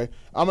care either way.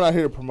 I'm not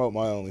here to promote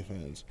my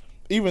OnlyFans.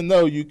 Even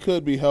though you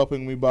could be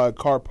helping me buy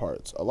car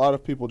parts. A lot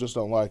of people just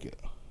don't like it.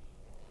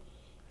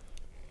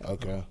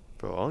 Okay.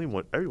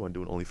 Bro, everyone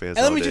doing OnlyFans And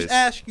let me nowadays. just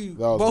ask you, That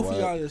was both of whack.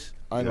 y'all this.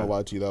 I ain't gonna Yeah.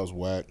 lie to you. That was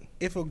whack.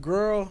 If a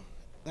girl,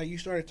 like you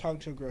started talking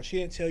to a girl, she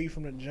didn't tell you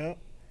from the jump,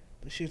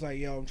 but she's like,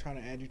 yo, I'm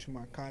trying to add you to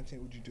my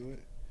content, would you do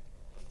it?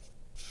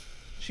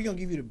 She gonna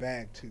give you the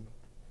bag, too.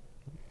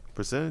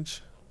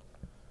 Percentage?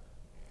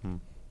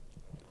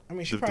 I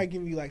mean, she probably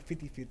give you like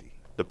 50-50.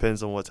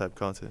 Depends on what type of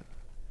content.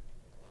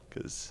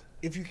 Because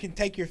If you can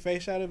take your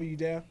face out of it, you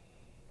down?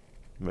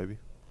 maybe.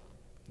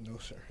 No,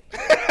 sir.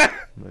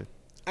 Maybe.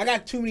 I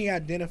got too many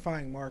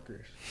identifying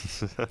markers.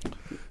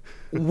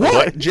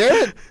 What,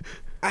 Jared?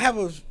 I have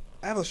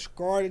a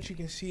scar that you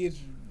can see. It's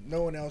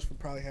no one else would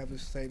probably have the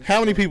same. How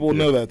many scar. people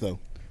know that though?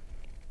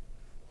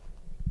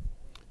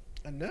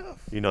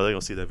 Enough. You know they're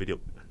going to see that video.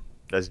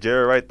 That's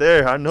Jared right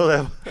there. I know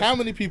that. How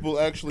many people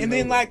actually? And know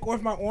then that? like, or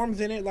if my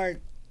arm's in it, like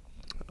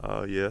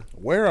Oh, yeah.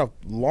 Wear a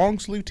long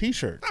sleeve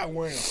T-shirt. I'm not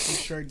wearing a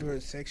t-shirt during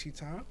sexy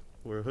time.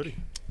 Wear a hoodie.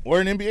 Wear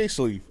an NBA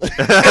sleeve.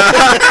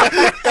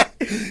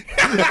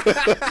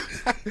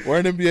 Wear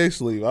an NBA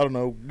sleeve. I don't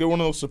know. Get one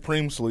of those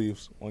Supreme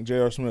sleeves like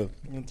J.R. Smith.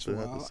 That's So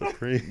that's wild.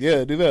 Supreme.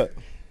 Yeah, do that.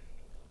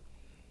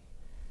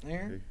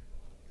 Aaron,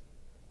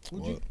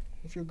 would What? you,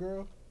 if your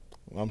girl,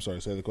 I'm sorry.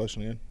 Say the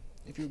question again.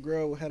 if your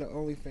girl had an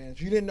OnlyFans,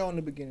 you didn't know in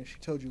the beginning, she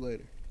told you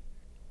later.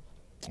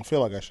 I feel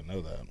like I should know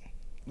that.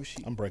 Was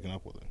she? I'm breaking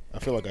up with her. I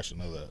feel like I should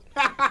know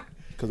that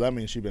because that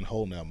means she's been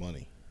holding out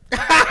money.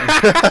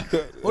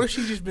 What if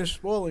she just been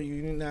spoiling you?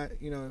 You're not,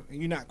 and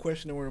you're not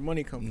questioning where the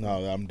money comes from.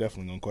 No, I'm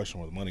definitely gonna question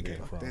where the money came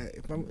Fuck from. that.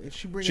 If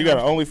she bring She got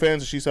an OnlyFans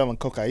and she's selling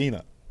cocaine.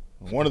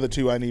 One of the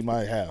two I need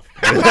my half.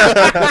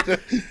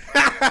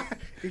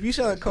 If you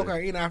selling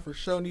cocaine, I for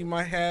sure need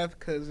my half.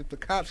 Because if the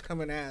cops come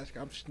and ask,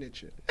 I'm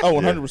snitching. Oh,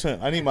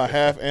 100%. I need my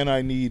half and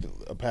I need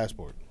a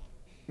passport.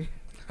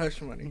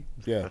 Hush money.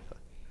 Yeah.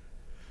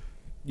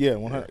 Yeah,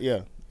 100.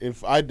 Yeah.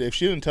 If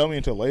she didn't tell me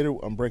until later,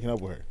 I'm breaking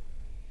up with her.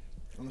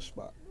 On the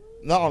spot.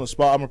 Not on the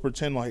spot. I'm gonna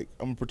pretend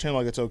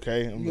like it's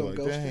okay. I'm You gonna gonna be like,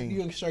 ghost her? dang. You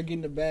gonna start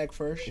getting the bag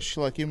first? She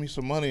like, give me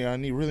some money. I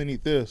really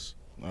need this.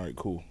 All right,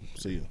 cool.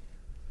 See you.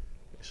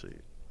 Actually,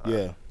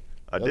 Yeah,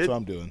 I that's did. what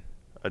I'm doing.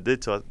 I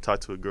did talk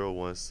to a girl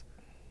once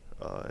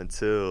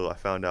until I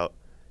found out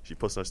she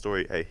posted on her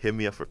story, hey, hit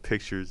me up for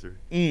pictures. Or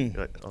like,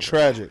 I was like,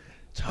 Tragic.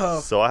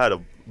 Tough. so I had to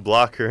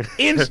block her.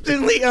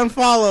 Instantly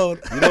unfollowed.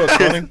 You know what's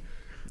funny?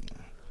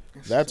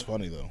 That's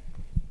funny though.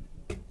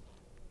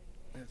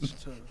 That's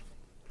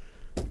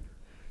tough.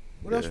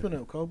 What else Yeah. been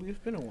up, Kobe? It's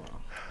been a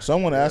while.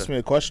 Someone asked me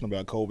a question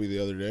about Kobe the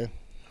other day.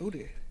 Who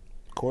did?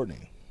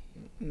 Courtney.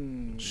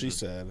 Mm. She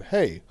said,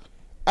 "Hey,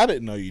 I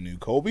didn't know you knew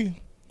Kobe.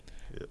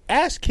 Yeah.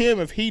 Ask him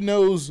if he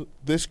knows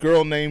this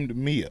girl named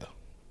Mia."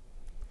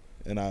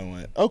 And I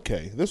went,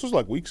 "Okay." This was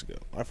like weeks ago.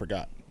 I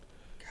forgot.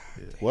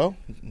 Yeah. Well,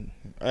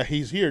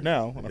 he's here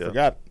now, and I Yeah.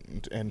 forgot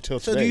until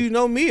So today. do you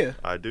know Mia?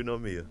 I do know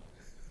Mia.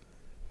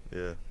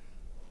 Yeah.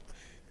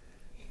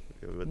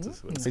 We went to he,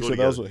 school said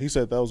together. he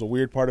said that was a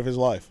weird part of his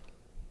life.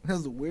 That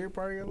was a weird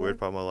part of your Weird life.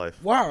 part of my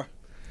life. Wow.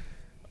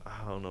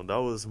 I don't know. That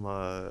was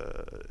my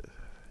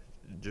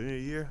junior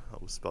year. I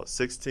was about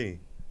 16.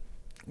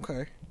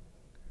 Okay.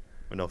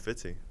 No,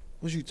 15.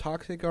 Was you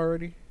toxic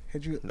already?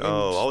 Had you?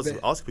 No, I was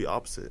complete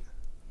opposite.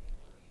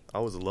 I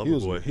was a lover He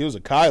was boy. he was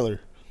a Kyler.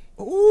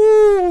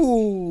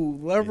 Ooh,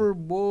 lover I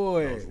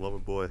boy. was a lover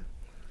boy.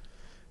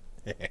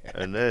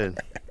 And then,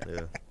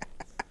 yeah.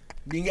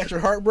 You got your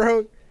heart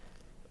broke?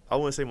 I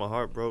wouldn't say my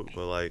heart broke,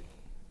 but like,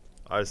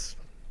 I just,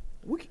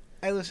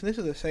 Hey, listen, this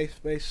is a safe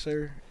space,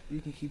 sir.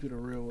 You can keep it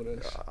real with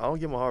us. I don't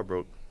get my heart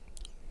broke.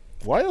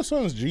 Why your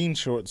son's jean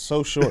shorts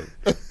so short?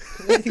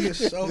 He is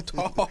so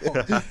tall.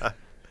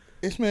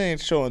 This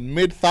man's showing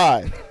mid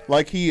thigh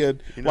like he a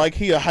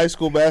high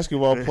school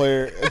basketball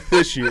player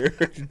this year.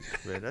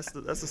 Man, that's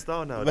the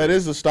style now. That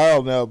is the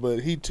style now, but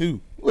he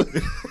too.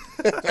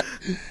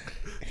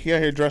 He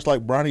out here dressed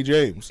like Bronny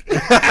James.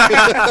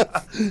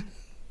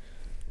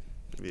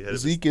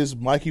 Zeke is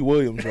Mikey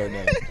Williams right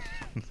now.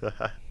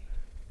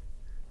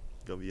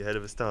 Gonna be ahead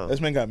of his time. This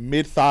man got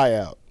mid thigh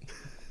out.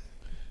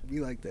 Be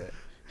like that.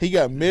 He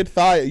got mid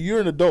thigh. You're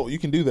an adult. You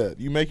can do that.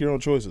 You make your own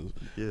choices.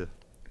 Yeah.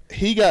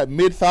 He got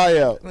mid thigh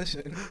out.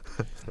 Listen.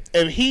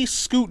 And he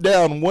scoot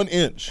down 1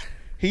 inch.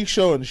 He's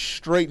showing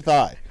straight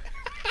thigh.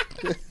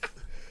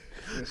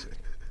 Listen.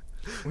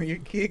 When your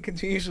kid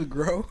continues to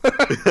grow,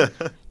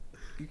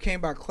 you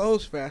can't buy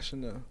clothes fast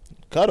enough.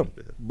 Cut him.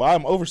 Buy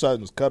him oversized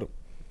and just cut him.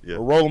 Yeah.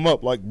 Or roll him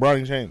up like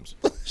Bronny James.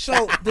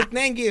 So the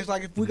thing is,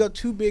 like, if we go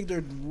too big,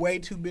 they're way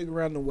too big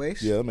around the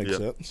waist. Yeah, that makes Yeah.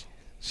 sense.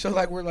 So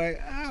like we're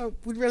like,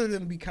 we'd rather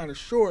them be kind of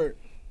short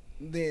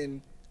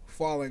than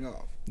falling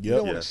off. You Yep.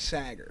 don't want Yeah. to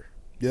sag her.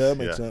 Yeah, that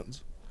makes Yeah.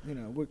 sense. You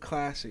know, we're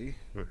classy.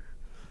 Right.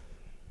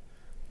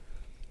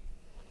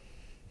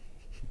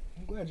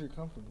 I'm glad you're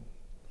comfortable.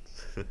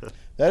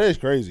 That is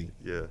crazy.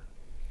 Yeah.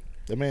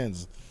 That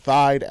man's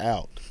thighed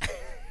out.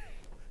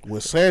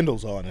 With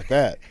sandals on at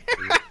that.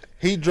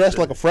 He dressed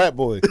like a frat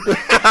boy.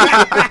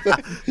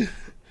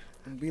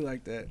 And be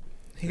like that.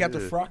 He got the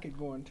Yeah. frocket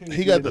going too.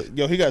 He got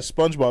he got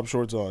SpongeBob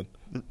shorts on.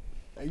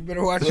 You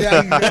better watch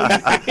out. You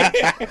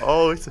better-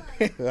 Oh, it's,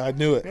 I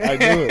knew it. I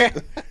knew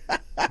it.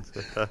 I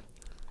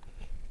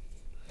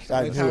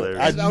That's knew it.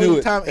 that's the I knew only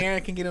it. time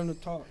Aaron can get him to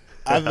talk.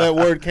 That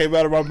word came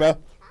out of my mouth.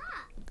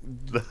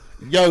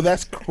 Yo,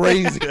 that's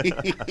crazy.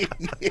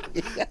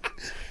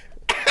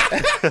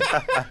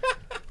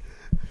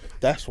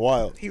 That's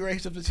wild. He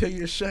raised up to tell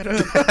you to shut up.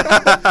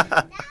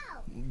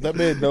 That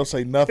man don't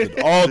say nothing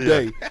all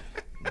day.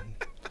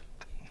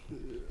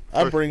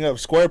 I bring up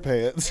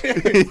SquarePants.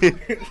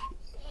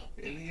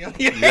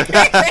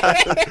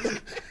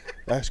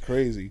 That's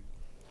crazy.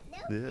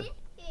 yeah.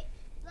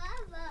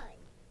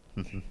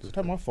 It's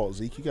not my fault,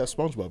 Zeke. You got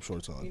SpongeBob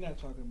shorts You're on. not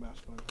talking about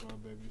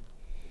SpongeBob, baby.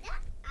 Yeah,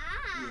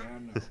 I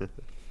know.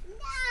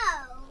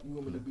 You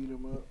want me to beat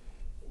him up?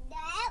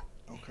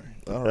 Okay,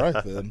 All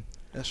right, then.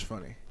 that's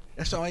funny.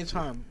 That's the only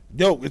time.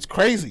 Yo, it's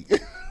crazy.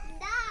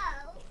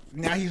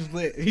 Now he's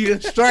lit. He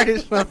just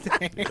started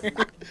something.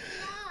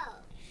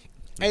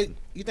 Hey,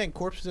 you think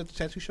Corpse is at the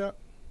tattoo shop?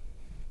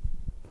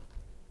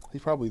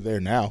 He's probably there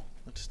now.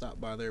 Let's stop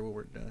by there when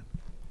we're done.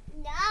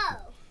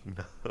 No.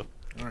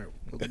 All right,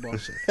 what the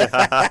boss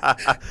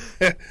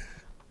say?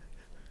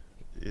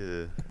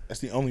 Yeah. That's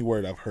the only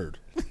word I've heard.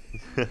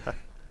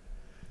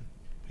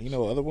 You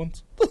know other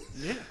ones?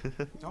 Yeah.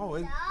 Oh,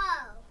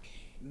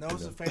 no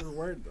is a favorite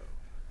word though.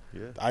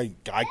 Yeah.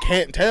 I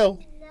can't tell.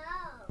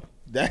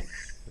 That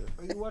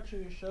Are you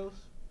watching your shows?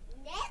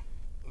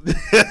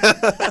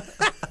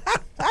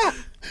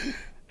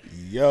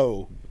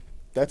 Yo,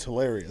 that's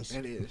hilarious.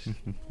 It is.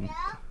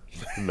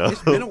 No.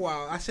 It's been a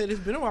while. I said it's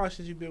been a while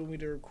since you've been with me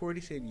to record.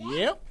 He said,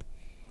 "Yep."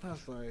 I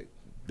was like,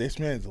 This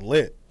man's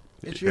lit.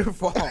 "It's your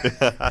fault."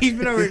 He's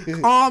been over here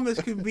calm as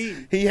can be.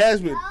 He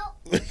has been.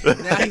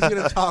 Now he's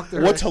gonna talk the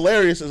What's rest.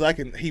 hilarious is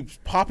he's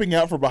popping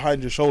out from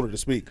behind your shoulder to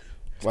speak,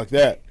 like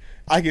that.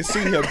 I can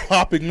see him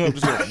popping up,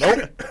 just going,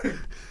 nope.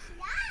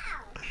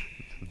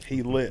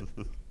 He lit.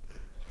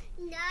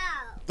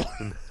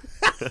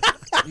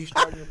 You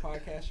started your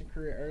podcasting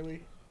career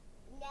early.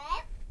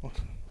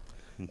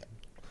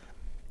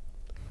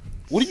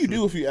 What do you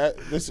do if you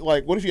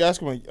what if you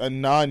ask him a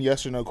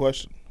non-yes or no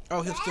question?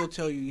 Oh, he'll still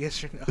tell you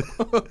yes or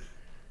no.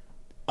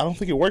 I don't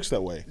think it works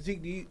that way.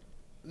 Zeke,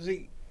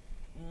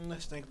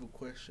 let's think of a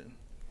question.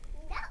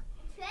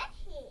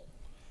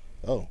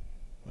 Oh,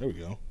 there we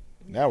go.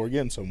 Now we're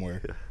getting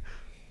somewhere.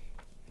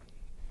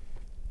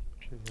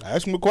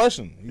 Ask him a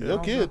question. He's Yeah. a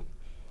kid.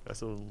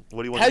 That's what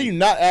do you want? How do you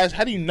not ask?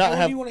 How do you not What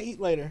have? do you want to eat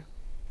later?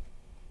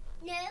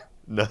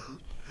 No.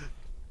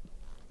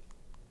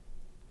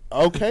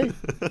 Okay.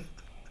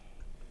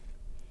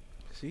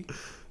 See,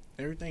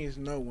 everything is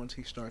no once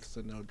he starts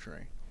the no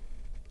train.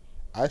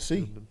 I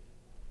see.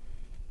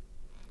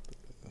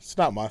 It's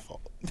not my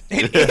fault.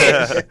 It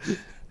is.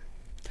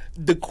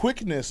 The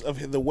quickness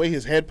of the way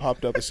his head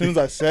popped up as soon as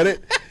I said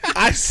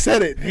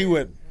it, and he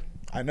went,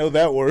 I know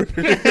that word.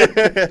 I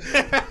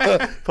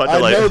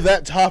know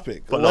that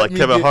topic. But Let like me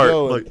Kevin get Hart.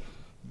 going. Like,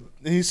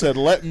 He said,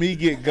 let me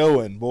get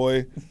going,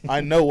 boy. I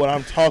know what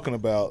I'm talking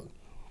about.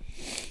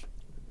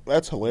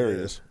 That's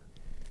hilarious.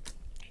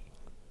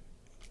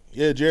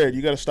 Yeah, Jared,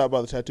 you got to stop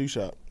by the tattoo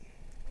shop.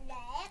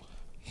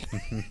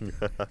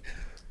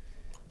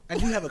 I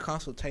do have a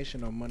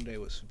consultation on Monday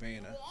with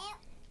Savannah.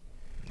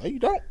 No, you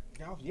don't.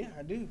 Oh, yeah,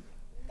 I do.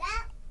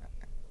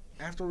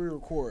 After we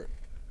record.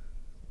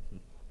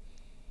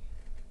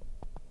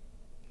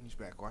 He's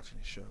back watching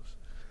his shows.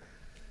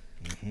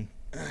 I'm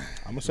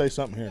gonna say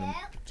something here in a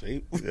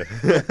see.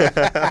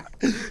 The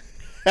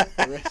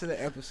rest of the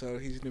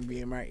episode, he's gonna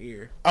be in my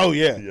ear. Oh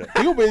yeah, Yeah.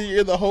 He'll be in your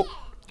ear the whole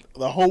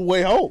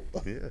way home.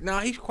 Yeah. No,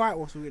 he's quiet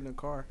once we get in the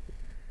car.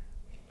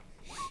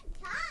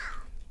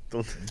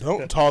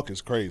 Don't talk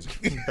is crazy.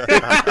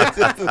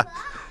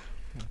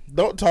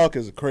 Don't talk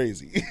is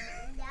crazy.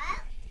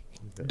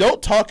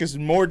 Don't talk is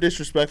more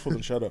disrespectful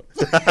than shut up.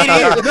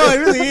 It is. No, it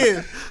really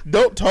is.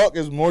 Don't talk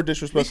is more At least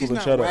disrespectful he's than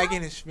not shut up.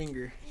 wagging his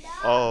finger.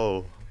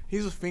 Oh,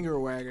 He's a finger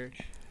wagger.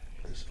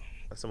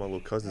 that's what my little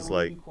cousin's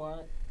like.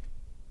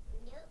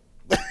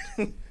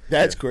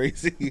 That's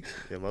crazy.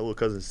 Yeah, my little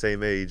cousin's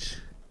same age,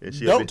 and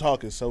she Don't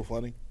talk is so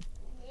funny.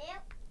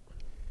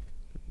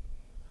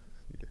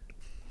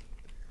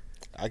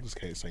 I just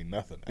can't say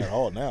nothing at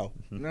all now.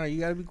 No,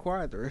 you gotta be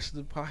quiet the rest of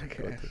the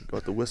podcast. Go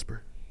out to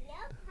whisper.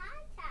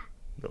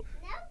 No.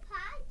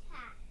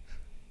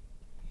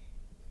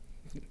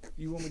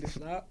 You want me to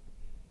stop?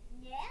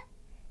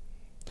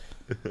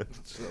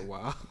 So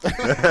wow.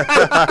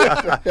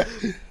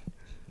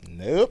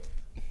 Nope.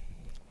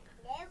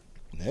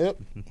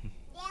 Nope.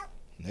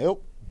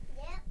 Nope.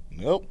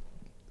 Nope.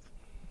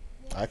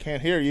 I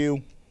can't hear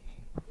you.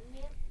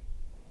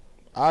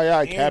 Aye, aye,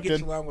 Aaron gets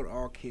Captain. along with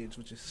all kids,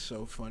 which is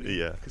so funny.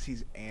 Yeah. Because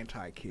he's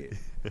anti-kid.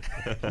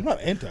 I'm not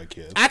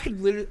anti-kid. I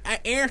could literally.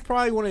 Aaron's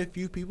probably one of the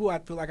few people I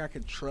feel like I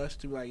could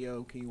trust to be like,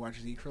 yo, can you watch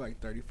Zeke for like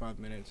 35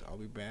 minutes? I'll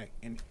be back,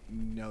 and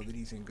know that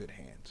he's in good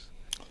hands.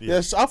 Yeah.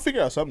 Yes, I'll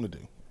figure out something to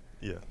do.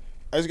 Yeah.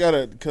 I just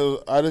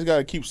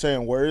gotta keep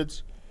saying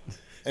words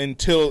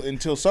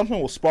until something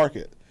will spark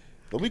it.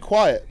 Don't be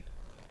quiet.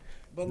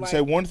 But You like,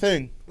 say one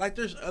thing. like,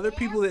 there's other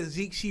people that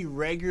Zeke see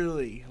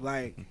regularly.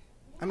 Like,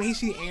 I mean, he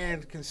see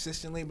Aaron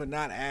consistently, but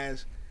not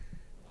as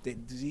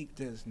that Zeke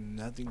does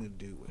nothing to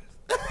do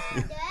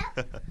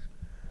with.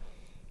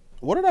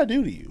 What did I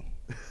do to you?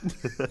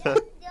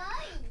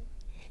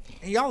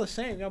 And y'all the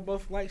same. Y'all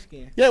both light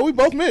skinned. Yeah, we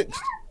both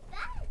mixed.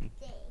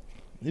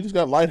 You just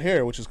got light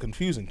hair, which is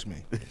confusing to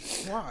me.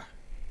 Why?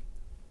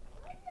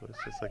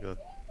 It's just like a.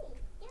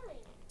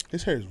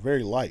 His hair is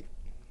very light.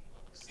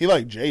 He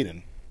like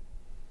Jaden.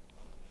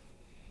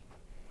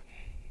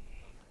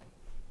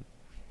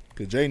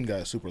 Because Jaden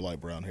got super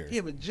light brown hair.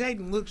 Yeah, but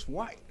Jaden looks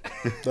white.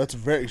 That's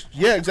very...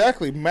 Yeah,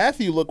 exactly.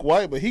 Matthew looked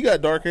white, but he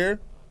got dark hair.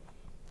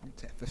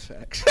 Tap the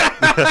facts.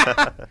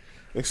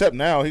 Except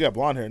now. He got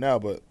blonde hair now,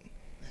 but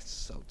That's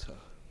so tough.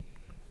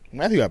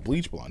 Matthew got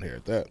bleach blonde hair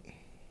at that.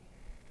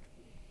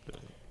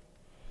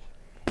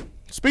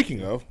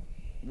 Speaking of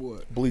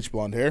What? bleach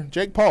blonde hair,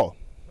 Jake Paul.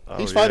 Oh,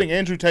 He's yeah. fighting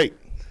Andrew Tate.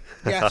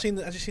 Yeah, I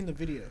just seen the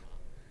video.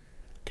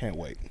 Can't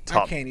wait.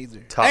 Top- I can't either.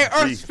 top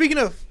Hey, G. speaking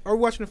of, are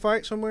we watching the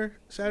fight somewhere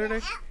Saturday?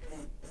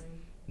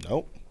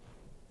 Nope.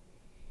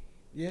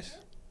 Yes.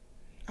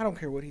 I don't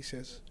care what he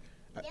says.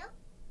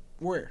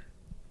 Where?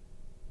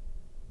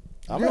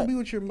 I'm You'll not. be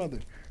with your mother.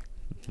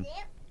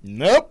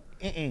 Nope.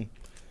 Mm-mm.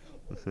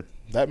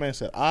 That man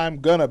said,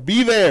 I'm gonna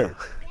be there.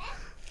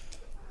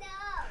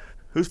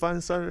 Who's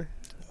fighting Saturday?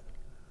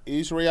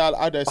 Israel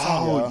Adesanya.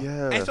 Oh I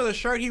yeah. saw the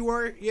shirt he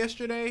wore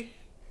yesterday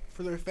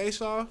for their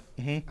face-off.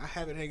 Mhm. I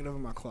have it hanging over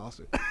my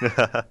closet.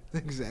 The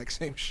exact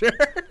same shirt.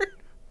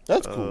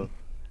 That's cool.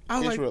 I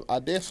was like, Israel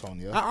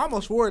Adesanya. I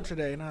almost wore it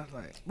today, and I was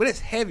like, but it's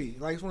heavy.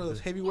 Like, it's one of those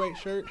heavyweight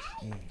shirts.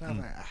 And I was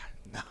like,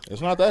 no.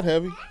 It's not that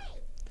heavy.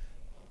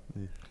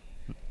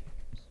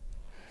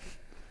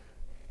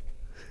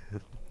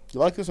 You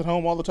like this at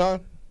home all the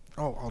time?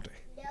 Oh, all day.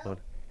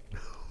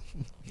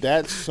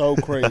 That's so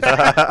crazy.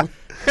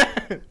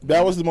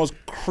 That was the most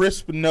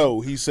crisp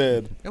no he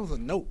said. That was a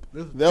nope.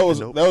 That was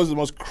Nope. that was the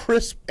most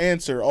crisp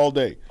answer all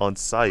day. On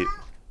site.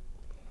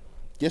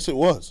 Yes, it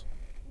was.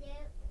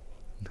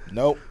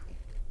 Nope.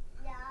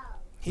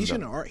 He's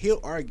gonna he'll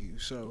argue.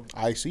 So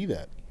I see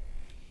that.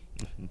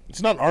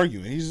 It's not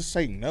arguing. He's just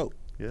saying no.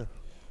 Yeah.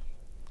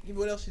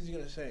 what else is he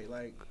gonna say?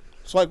 Like,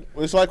 It's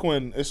like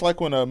when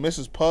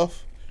Mrs.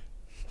 Puff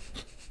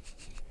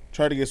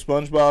tried to get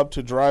SpongeBob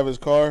to drive his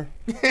car,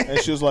 and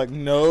she was like,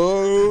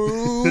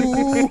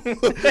 "No."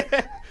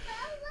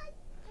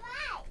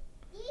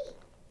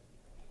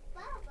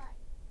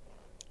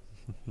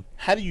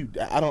 How do you?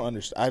 I don't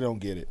understand. I don't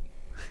get it.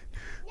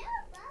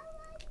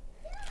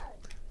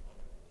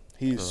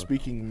 He's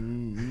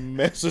speaking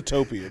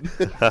Mesopotamian.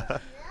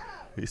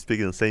 He's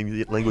speaking the same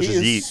language He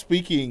as is Yeet.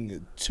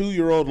 speaking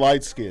 2-year-old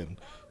light skin.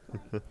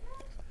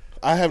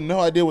 I have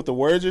no idea what the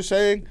words are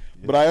saying,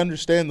 but I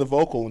understand the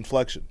vocal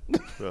inflection.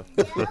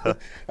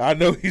 I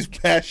know he's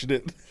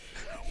passionate.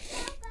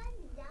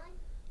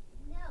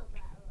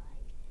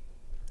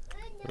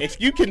 If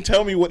you can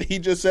tell me what he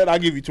just said, I'll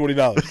give you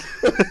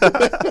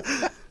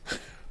 $20.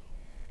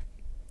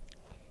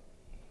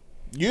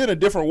 You're in a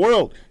different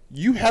world.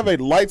 You have a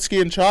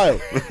light-skinned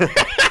child.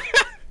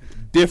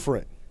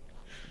 Different.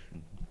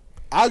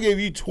 I'll give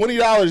you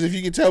 $20 if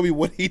you can tell me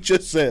what he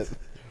just said.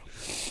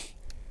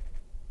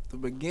 The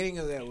beginning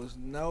of that was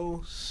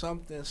no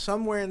something.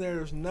 Somewhere in there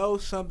was no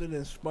something,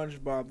 and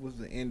SpongeBob was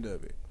the end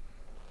of it.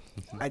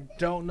 I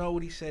don't know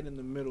what he said in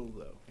the middle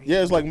though.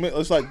 Yeah, it's like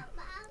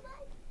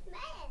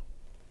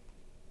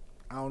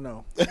I don't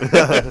know.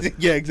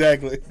 yeah,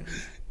 exactly.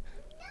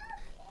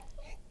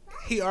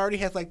 He already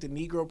has like the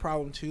Negro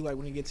problem too. Like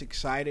when he gets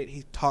excited,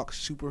 he talks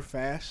super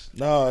fast.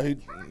 No,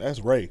 that's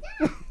Ray.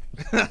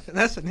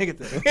 That's a nigga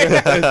thing.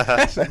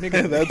 That's a nigga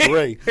thing. That's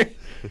Ray.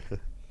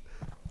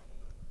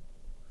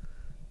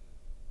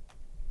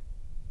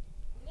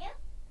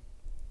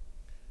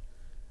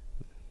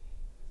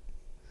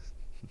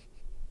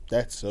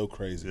 That's so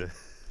crazy.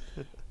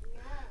 Yeah.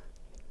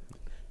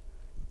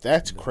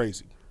 That's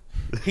crazy.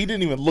 He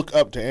didn't even look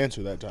up to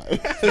answer that time.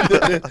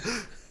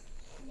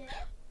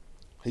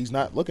 He's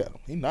not. Look at him.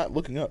 He's not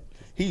looking up.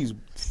 He's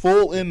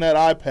full in that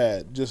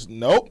iPad. Just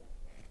nope.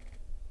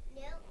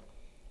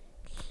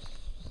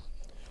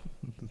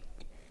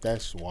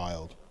 That's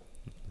wild.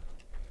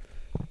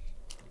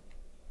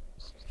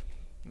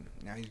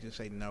 Now he's just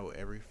say no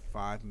every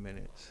 5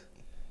 minutes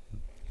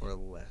or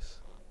less.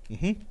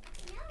 Mm-hmm.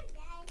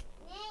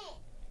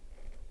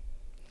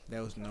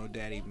 That was no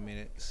daddy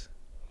minutes.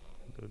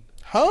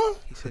 Huh?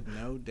 He said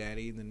no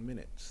daddy and then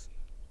minutes.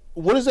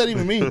 What does that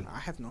even mean? I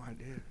have no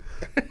idea.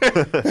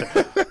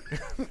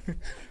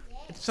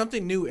 It's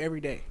something new every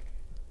day.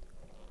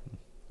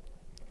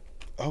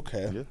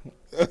 Okay.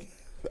 Yeah.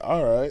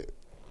 All right.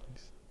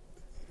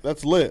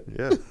 That's lit.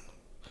 Yeah.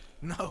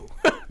 No.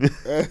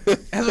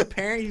 As a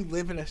parent, you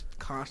live in a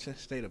constant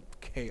state of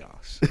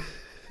chaos.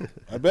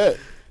 I bet.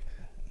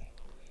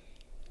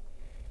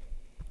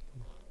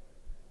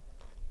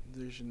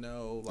 There's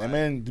no That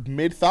man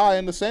mid thigh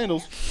in the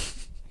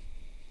sandals.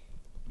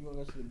 You want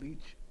to go to the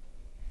beach?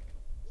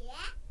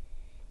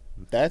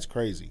 That's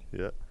crazy.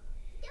 Yeah.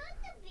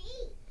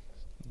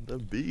 The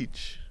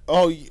beach.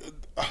 Oh,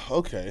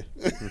 okay.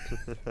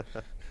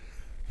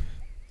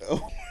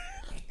 Oh,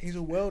 He's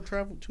a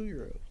well-traveled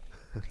 2-year-old.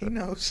 He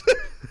knows.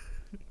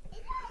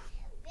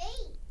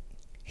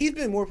 He's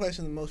been more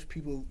places than most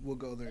people will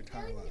go their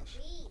entire lives.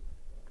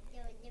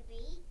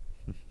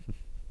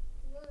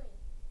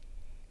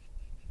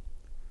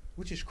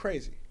 Which is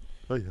crazy.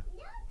 Oh yeah.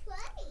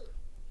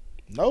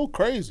 no,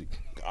 crazy.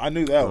 I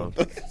knew that Oh.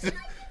 one.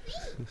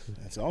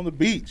 It's on the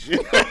beach.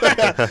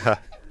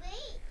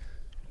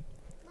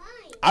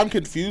 I'm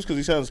confused because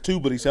he sounds 2,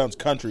 but he sounds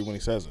country when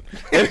he says it.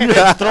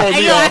 It's throwing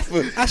me I off.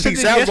 said He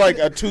this sounds yesterday. like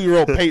a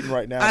 2-year-old Peyton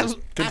right now. I It's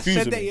said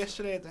confusing that me.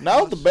 yesterday at the Now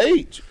house. the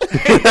beach.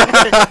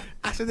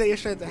 I said that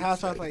yesterday at the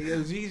house. I was like,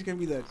 yo, Z's going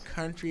to be the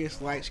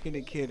countryest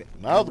light-skinned kid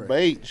Now the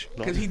beach.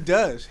 Because he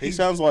does. He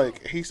sounds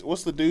like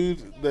what's the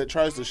dude that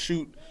tries to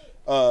shoot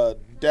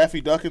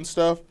Daffy Duck and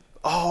stuff?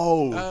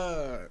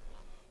 Oh.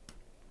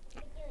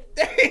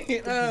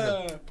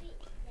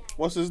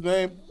 What's his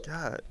name?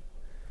 God.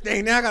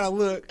 Dang, now I got to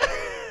look.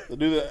 The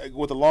dude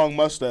with the long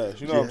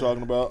mustache. You know what I'm Yeah.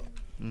 talking about.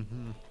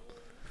 Mm-hmm.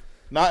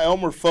 Not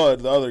Elmer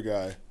Fudd, the other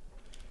guy.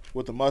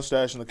 With the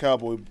mustache and the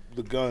cowboy,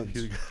 the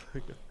guns.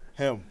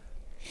 Him.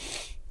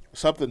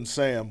 Something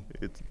Sam.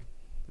 It's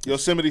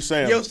Yosemite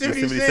Sam. Yosemite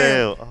Yosemite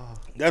Sam. Sam. Oh.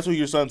 That's what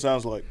your son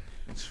sounds like.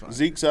 It's fine.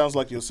 Zeke sounds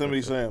like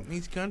Yosemite Sam.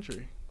 He's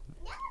country.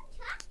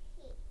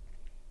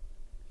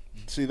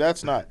 See,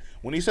 that's not.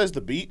 When he says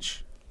the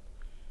beach,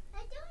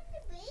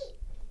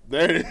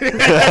 there it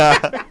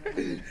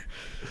is.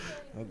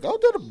 Go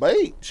to the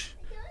beach.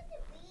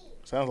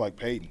 Sounds like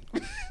Peyton.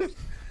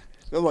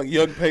 Sounds like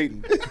young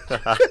Peyton.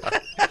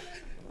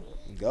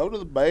 Go to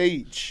the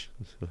beach.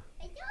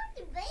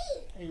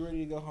 Are you ready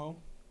to go home?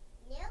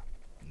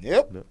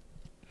 Yep. Nope.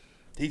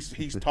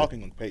 He's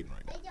talking like Peyton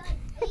right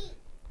now.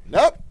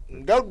 Nope.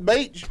 Go to the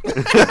beach.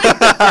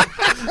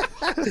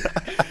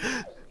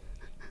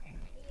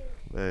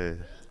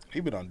 Man. He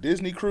been on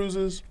Disney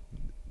cruises.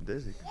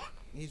 Disney.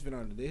 He's been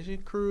on the Disney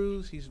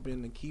cruise. He's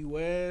been to Key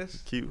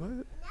West. Cute.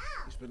 What?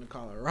 He's been to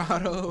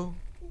Colorado.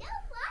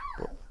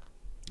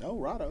 No,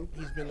 Rado.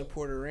 He's been to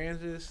Port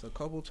Aransas a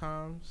couple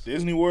times.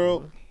 Disney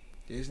World.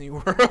 Disney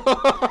World.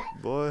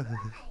 Boy.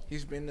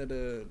 He's been to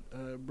the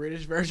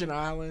British Virgin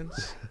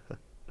Islands.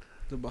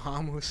 The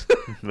Bahamas.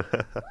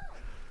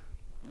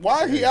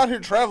 Why is he out here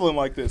traveling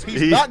like this?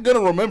 He's He- not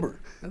gonna remember.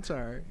 That's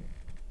all right.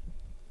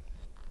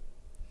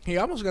 He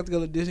almost got to go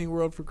to Disney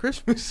World for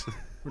Christmas.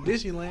 For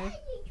Disneyland.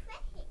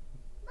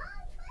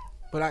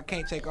 But I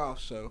can't take off,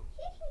 so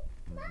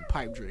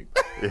pipe drink.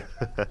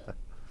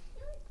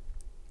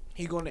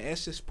 He going to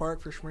Estes Park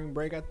for spring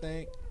break, I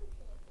think.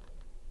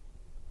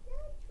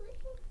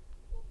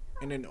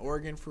 And then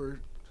Oregon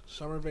for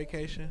summer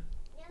vacation.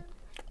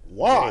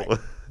 Why?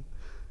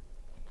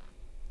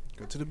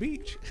 Go to the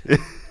beach.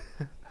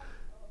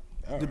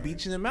 All The right.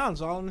 beach and the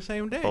mountains all in the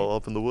same day. All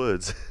up in the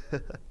woods.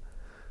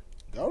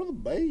 Go to the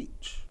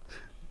beach.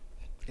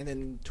 And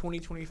then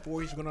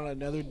 2024, he's going on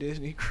another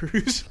Disney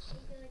cruise.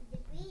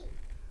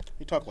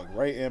 He talked like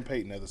Ray and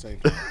Peyton at the same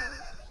time.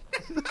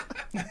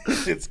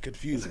 It's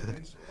confusing.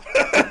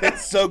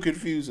 It's so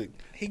confusing.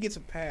 He gets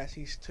a pass.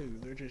 He's 2.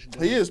 They're just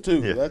He is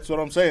too. Yeah. That's what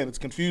I'm saying. It's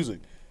confusing.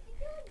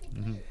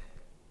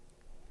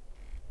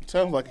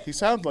 He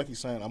sounds like he's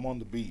saying I'm on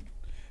the beat.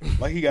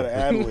 Like he got an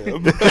ad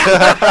lib.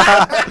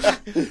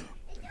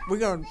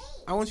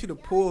 I want you to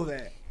pull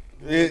that.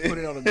 And put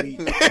it on a beat.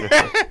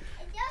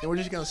 And we're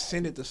just gonna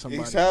send it to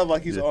somebody. He sounds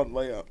like he's on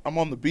I'm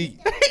on the beat.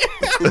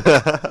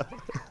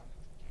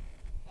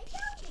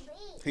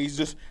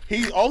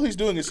 All he's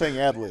doing is saying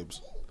ad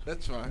libs.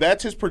 That's fine.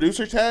 That's his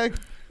producer tag.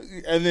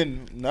 And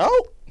then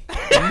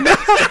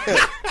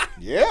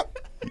Yep.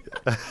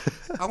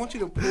 I want you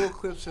to pull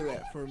clips of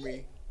that for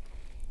me,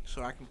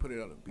 so I can put it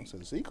on a I beat.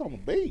 said, Zeke on the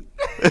beat.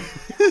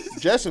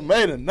 Jesse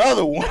made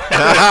another one.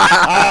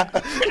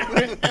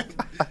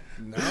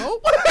 No.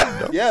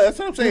 Yeah, that's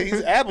what I'm saying.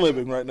 He's ad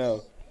libbing right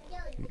now.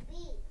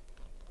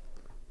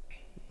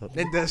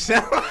 It does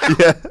sound.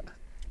 Yeah.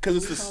 Because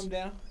it's Calm this.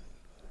 down.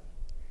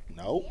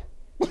 No.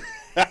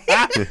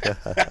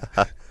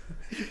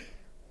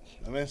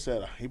 That man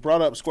said he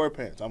brought up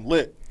SquarePants. I'm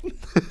lit.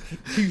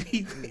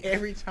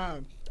 Every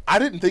time. I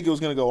didn't think it was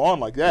going to go on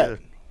like that. Yeah.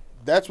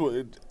 That's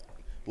what.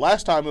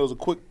 Last time it was a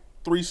quick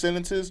 3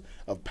 sentences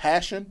of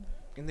passion.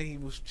 And then he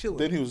was chilling.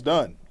 Then he was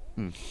done.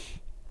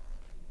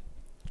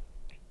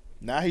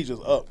 Now he's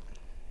just up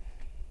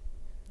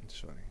It's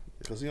funny.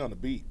 because he on the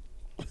beat.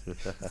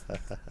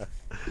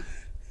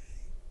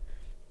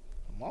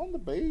 I'm on the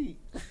beat.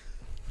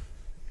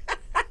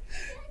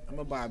 I'm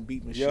gonna buy a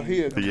beat machine. Yo,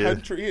 he's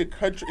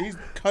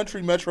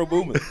country Metro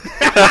Boomin.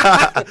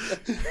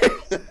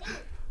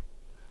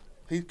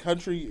 He's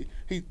country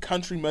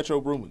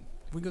Metro Boomin.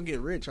 We're gonna get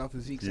rich off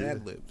of Zeke's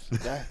ad libs.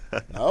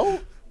 No.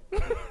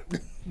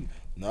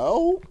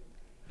 No.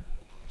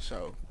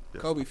 So,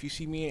 Kobe, if you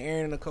see me and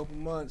Aaron in a couple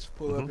months,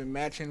 pull up in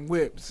matching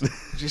whips.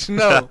 Just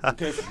know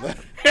Okay, from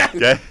that.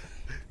 Okay.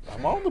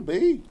 I'm on the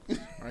beat.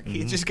 our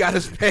kid just got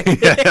us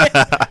paid.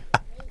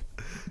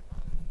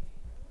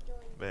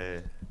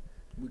 Man.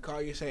 We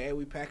call you and say, "Hey,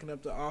 we packing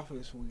up the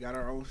office. We got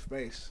our own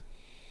space."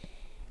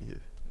 Yeah.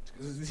 It's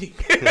 'cause of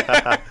Zeke.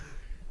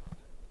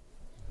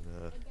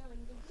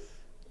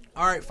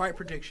 All right, fight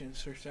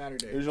predictions for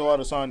Saturday. Here's a lot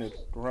of Sonya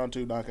round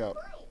 2 knockout.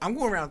 I'm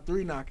going round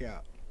 3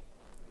 knockout.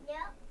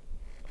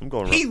 I'm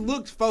going He right.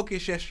 looked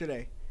focused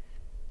yesterday.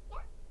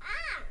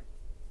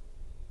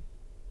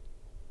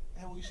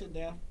 Hey, will you sit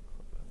down?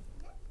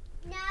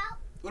 No.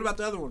 What about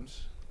the other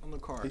ones on the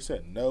card? He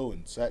said no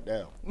and sat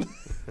down.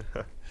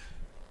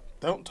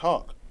 Don't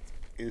talk.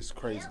 It's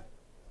crazy.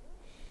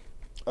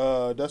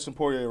 Dustin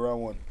Poirier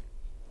round 1.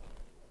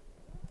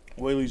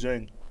 Weili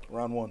Zhang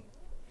round 1.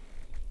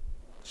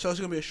 So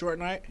it's gonna be a short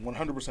night.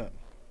 100%.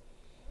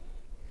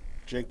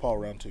 Jake Paul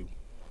round 2.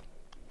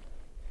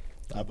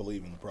 I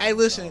believe in the process. Hey,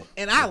 listen,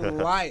 and I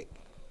like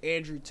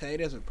Andrew Tate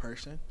as a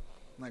person,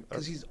 like,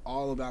 because he's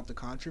all about the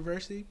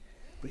controversy,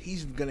 but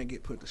he's gonna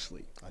get put to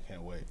sleep. I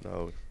can't wait.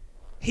 No,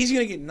 He's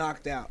gonna get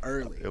knocked out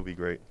early. it'll be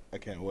great. I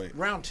can't wait.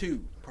 Round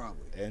 2,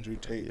 probably. Andrew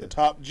Tate, Yeah. the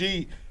top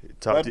G.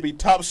 Top About G- to be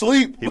top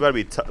sleep. He better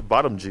be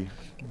bottom G.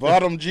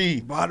 Bottom G.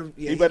 Bottom.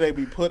 Yeah, He better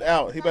be put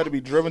out. He better be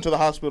driven to the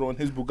hospital in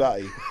his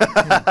Bugatti.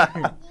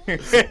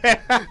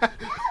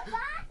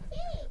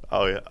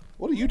 Oh yeah.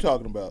 What are you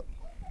talking about?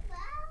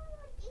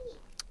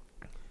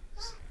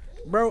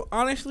 Bro,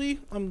 honestly,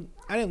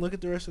 I didn't look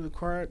at the rest of the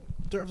card.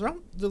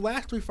 The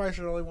last 3 fights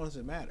are the only ones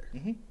that matter.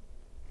 Mhm.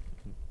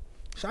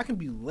 So I can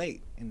be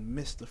late and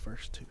miss the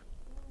first 2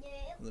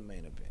 of the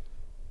main event.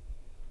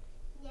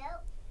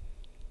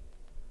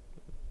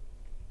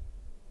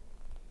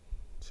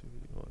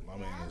 My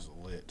man is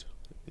lit.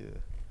 Yeah.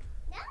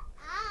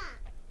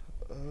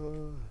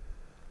 Uh-uh.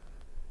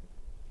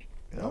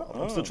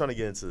 I'm still trying to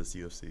get into this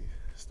UFC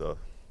stuff.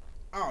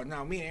 Oh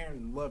no, me and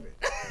Aaron love it.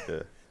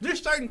 Yeah.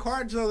 There's certain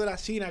cards though that I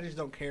see and I just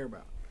don't care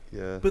about.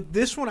 Yeah. But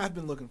this one I've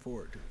been looking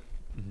forward to.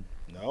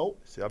 No.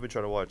 See, I've been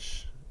trying to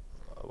watch.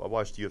 I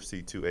watched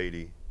UFC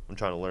 280. I'm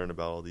trying to learn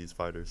about all these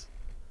fighters.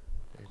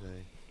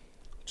 Everything.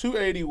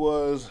 280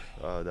 was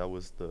That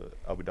was the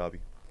Abu Dhabi.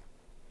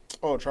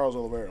 Charles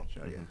Oliveira.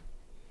 So yeah.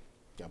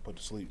 Got put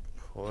to sleep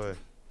Boy,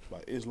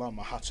 by Islam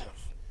Makhachev.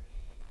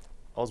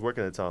 I was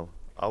working at the time.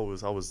 I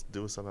was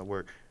doing something at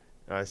work,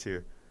 and I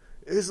hear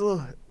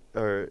Islam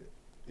or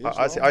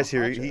I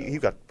hear he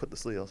got put to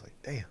sleep. I was like,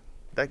 damn,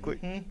 that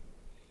quick.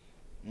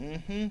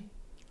 Mm-hmm.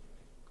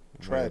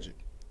 Tragic.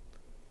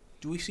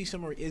 Do we see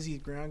some of Izzy's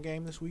ground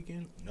game this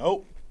weekend?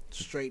 Nope.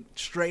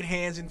 Straight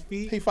hands and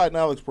feet. He fighting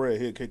Alex Pereira.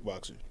 He a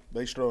kickboxer.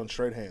 They throwing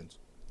straight hands.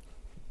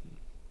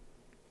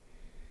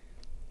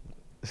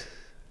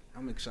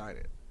 I'm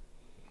excited.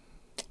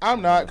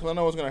 I'm not, because I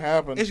know what's going to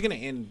happen. It's gonna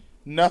end.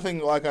 Nothing,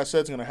 like I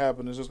said, is going to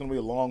happen. It's just going to be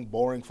a long,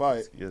 boring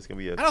fight. Yeah, it's gonna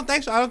be a. I don't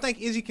think so. I don't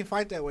think Izzy can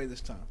fight that way this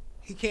time.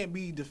 He can't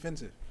be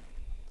defensive.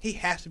 He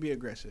has to be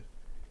aggressive.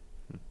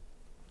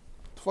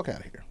 Fuck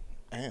out of here.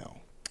 Ow.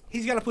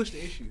 He's got to push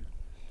the issue.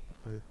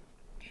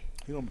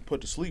 He going to be put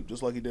to sleep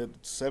just like he did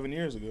 7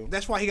 years ago.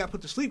 That's why he got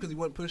put to sleep, because he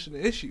wasn't pushing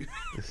the issue.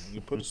 He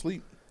put to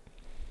sleep.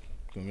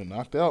 Going to get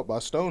knocked out by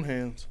stone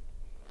hands.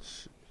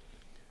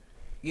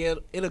 Yeah,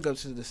 it'll go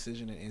to the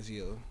decision, and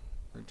Izzy will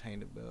retain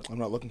the belt. I'm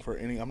not looking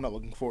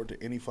forward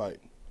to any fight.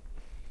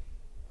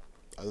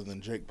 other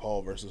than Jake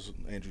Paul versus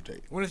Andrew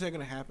Tate. When is that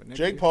gonna happen? Next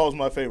Jake year? Paul's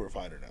my favorite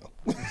fighter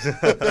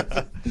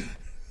now.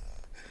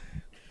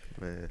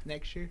 Man,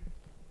 Next year.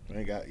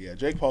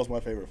 Jake Paul's my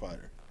favorite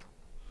fighter.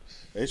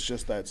 It's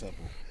just that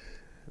simple.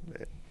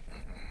 man,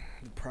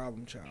 The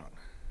problem child.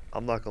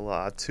 I'm not gonna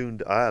lie.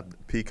 I have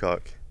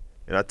Peacock,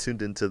 and I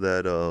tuned into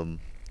that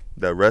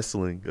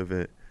wrestling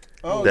event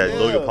that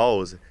Logan Paul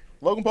was.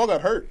 Logan Paul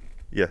got hurt.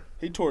 Yeah,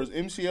 He tore his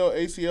MCL,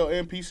 ACL,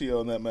 and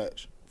PCL in that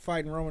match.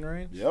 Fighting Roman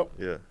Reigns. Yep.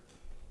 yeah,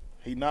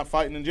 He's not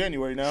fighting in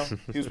January now.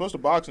 He was supposed to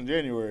box in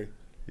January.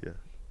 yeah.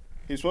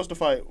 He's supposed to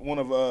fight one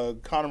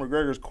of Conor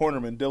McGregor's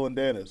cornermen, Dylan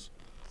Dennis.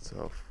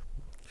 So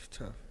It's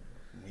tough.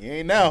 He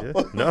ain't now. yeah,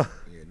 no,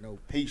 Yeah, no.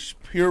 He's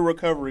pure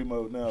recovery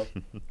mode now.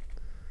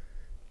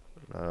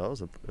 I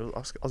was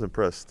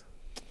impressed.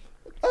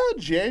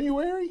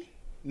 January?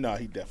 No,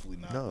 he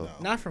definitely not. No.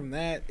 Not from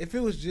that. If it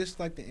was just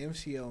like the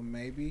MCL,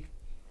 maybe.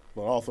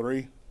 But all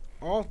three?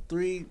 All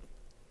three,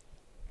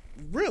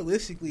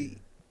 realistically,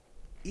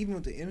 even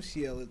with the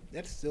MCL,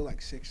 that's still like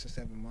 6 to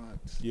 7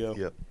 months. Yeah.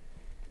 Yep.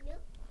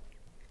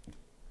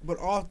 But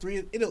all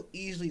three, it'll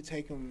easily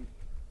take him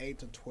 8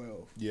 to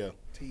 12 Yeah.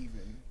 to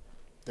even.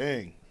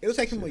 Dang. It'll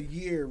take him a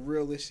year,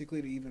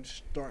 realistically, to even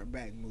start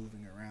back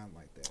moving around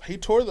like that. He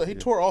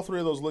tore all three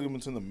of those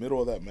ligaments in the middle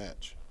of that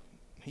match.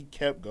 He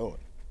kept going.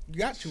 You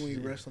got to when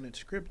you're wrestling it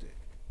scripted.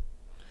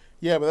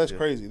 Yeah, but that's Yeah.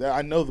 crazy.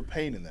 I know the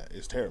pain in that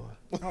is terrible.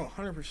 Oh,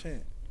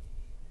 100%.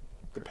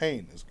 The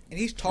pain is. And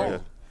he's tall. Yeah.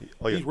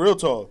 Oh yeah. He's real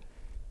tall.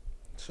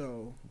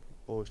 So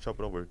Always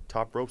jumping over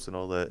top ropes and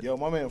all that. Yo,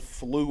 my man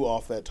flew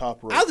off that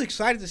top rope. I was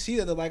excited to see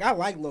that. Though. Like, I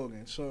like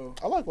Logan. So,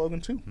 I like Logan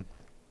too.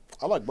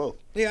 I like both.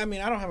 yeah, I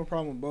mean, I don't have a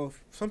problem with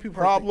both. Some people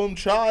Problem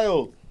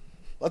child.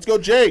 Let's go,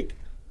 Jake.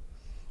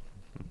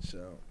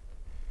 So,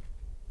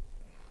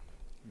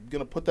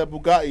 Gonna put that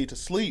Bugatti to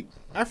sleep.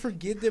 I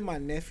forget that my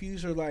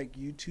nephews are like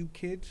YouTube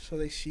kids. So,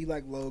 they see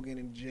like Logan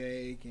and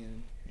Jake.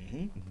 And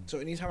Mm-hmm. so,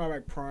 anytime I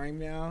like Prime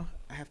now,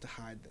 I have to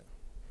hide them.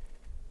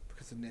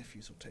 Because the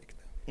nephews will take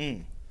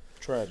them.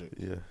 Tragic.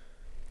 Yeah.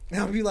 And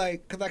I'll be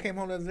like, because I came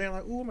home the other day, I'm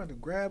like, ooh, I'm about to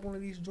grab one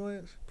of these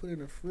joints, put it in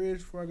the fridge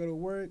before I go to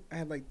work. I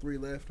had like 3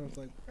 left. And I was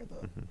like, where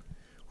the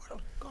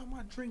fuck are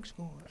my drinks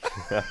going?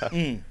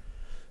 Man,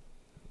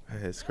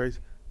 it's crazy.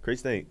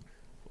 Crazy thing.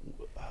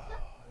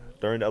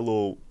 During that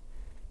little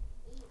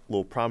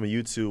prime of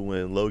YouTube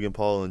when Logan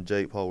Paul and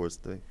Jake Paul was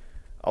thing,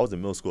 I was in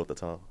middle school at the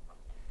time.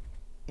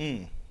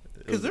 It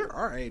Because was they're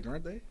our age,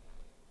 aren't they?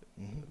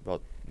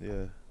 about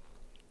That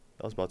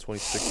was about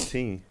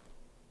 2016.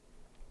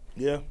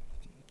 Yeah.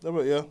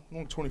 Yeah.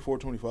 I'm 24,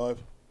 25.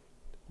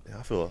 Yeah,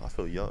 I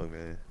feel young,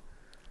 man.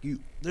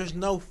 There's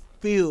no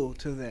feel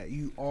to that.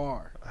 You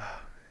are.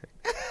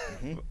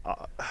 You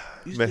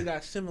still Man.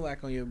 got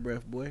Similac on your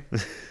breath, boy.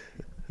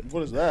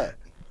 What is that?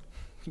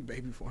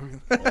 Baby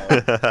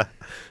formula.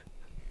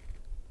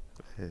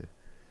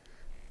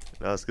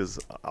 That's because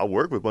I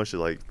work with a bunch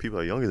of like people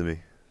that are younger than me.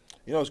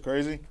 You know what's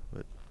crazy?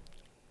 What?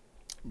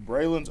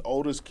 Braylon's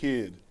oldest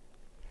kid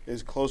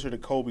is closer to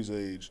Kobe's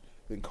age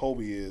than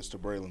Kobe is to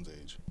Braylon's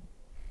age.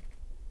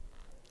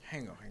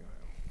 Hang on.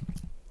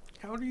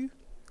 How old are you?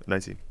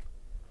 19.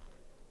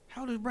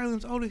 How old is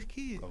Braylon's oldest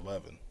kid?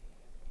 11.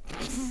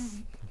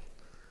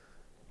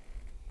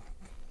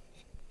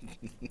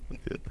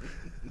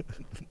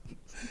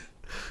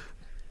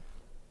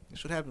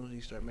 That's what happens when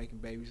you start making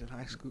babies in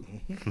high school.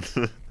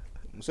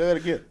 Say that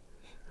again.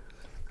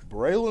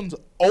 Braylon's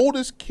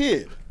oldest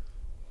kid.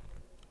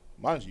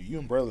 Mind you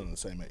and Braylon are the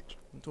same age.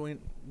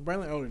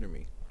 Braylon older than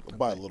me.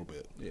 By a little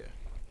bit. Yeah.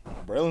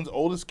 Braylon's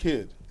oldest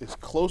kid is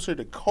closer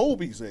to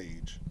Kobe's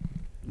age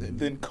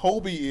than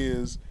Kobe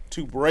is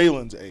to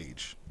Braylon's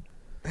age.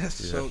 That's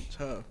so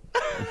tough.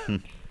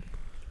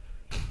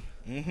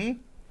 Mm-hmm.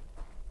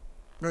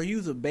 Bro, you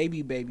was a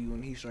baby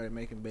when he started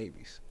making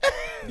babies.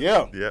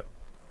 Yeah. Yep.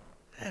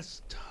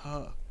 That's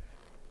tough.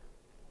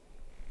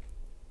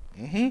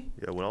 Mm-hmm.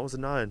 Yeah, when I was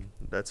 9,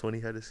 that's when he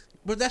had his.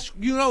 But that's,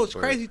 it's Go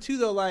crazy too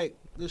though. Like,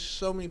 there's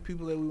so many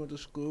people that we went to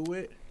school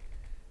with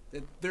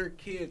that their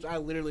kids, I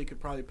literally could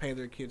probably pay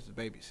their kids to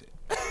babysit.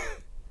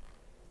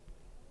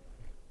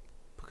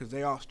 Because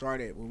they all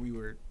started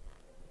when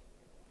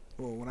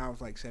I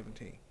was like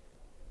 17.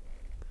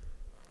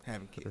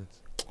 Having kids.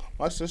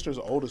 My sister's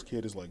oldest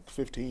kid is like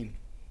 15.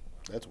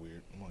 That's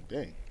weird. I'm like,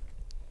 dang.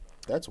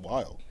 That's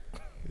wild.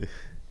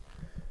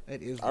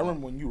 That is I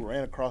remember when you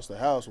ran across the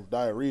house with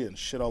diarrhea and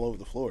shit all over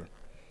the floor.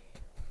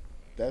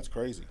 That's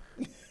crazy.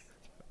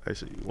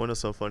 Actually, you want to know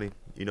something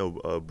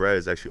funny? Brad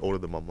is actually older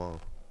than my mom.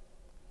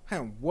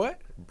 Him,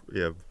 what?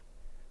 Yeah.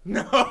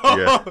 No.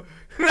 Yeah.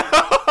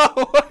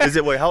 No. Is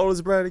it? Wait, how old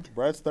is Brad again?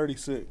 Brad's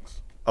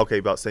 36. Okay,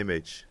 about same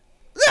age.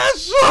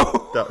 That's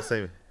so. About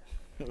same.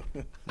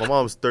 My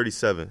mom's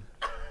 37.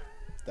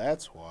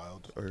 That's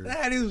wild. Or,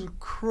 That is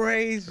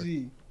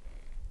crazy.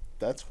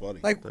 That's funny.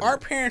 Like, our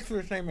parents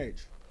were the same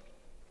age.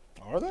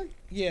 Are they?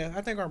 Yeah,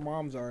 I think our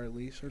moms are at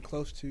least, or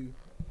close to.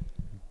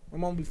 My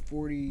mom will be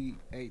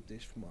 48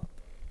 this month.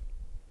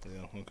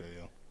 Yeah, okay,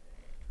 yeah.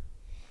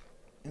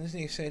 And this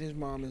nigga said his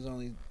mom is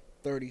only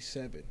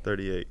 37.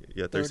 38.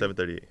 Yeah, 37,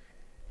 38.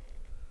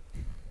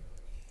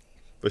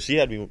 But she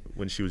had me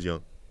when she was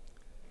young.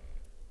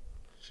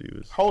 She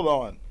was Hold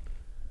on.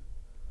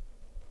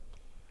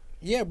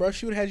 Yeah, bro.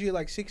 She would have had you at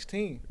like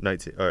 16.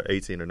 19 or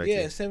 18 or 19.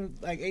 Yeah,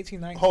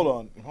 18, 19. Hold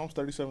on. Your mom's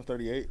 37,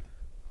 38.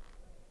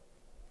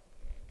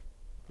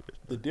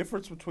 The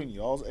difference between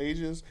y'all's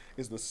ages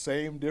is the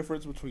same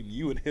difference between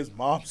you and his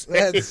mom's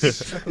age.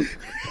 That's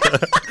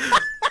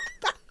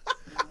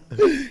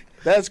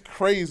That's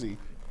crazy.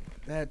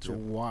 that's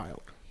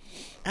wild.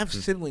 I have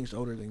siblings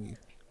older than you,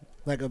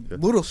 like a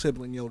little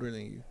sibling older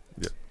than you.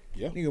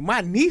 Yeah. Nigga,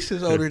 my niece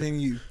is older than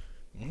you.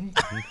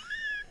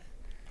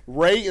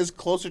 Ray is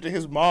closer to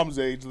his mom's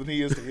age than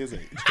he is to his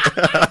age.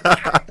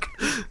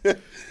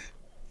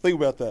 Think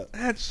about that.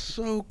 That's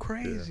so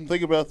crazy.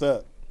 Think about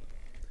that.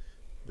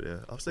 But yeah,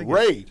 I was thinking.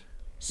 Ray,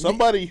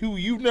 somebody who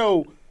you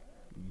know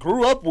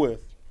grew up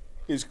with,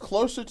 is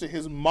closer to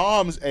his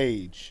mom's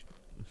age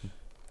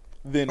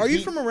than Are you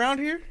he- from around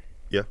here?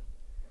 Yeah.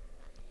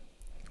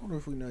 I wonder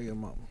if we know your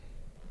mama.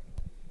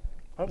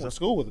 I went to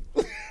school with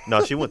him.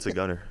 No, she went to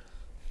Gunner.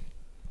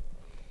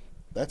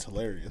 That's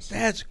hilarious.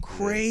 That's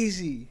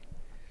crazy.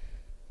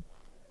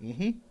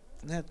 Mm-hmm.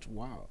 That's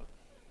wild.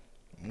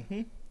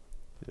 Mm-hmm.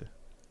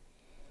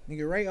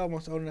 Nigga, Ray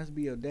almost old enough to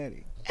be your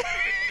daddy.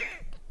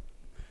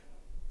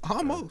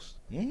 Almost.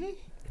 Mm-hmm.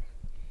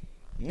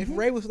 If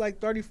Ray was like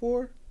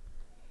 34,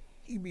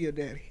 he'd be your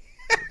daddy.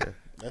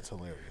 That's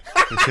hilarious.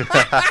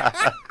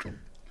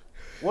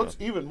 What's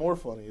even more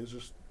funny is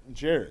just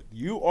Jared.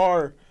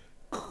 You're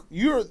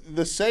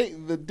the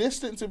same. The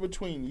distance in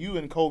between you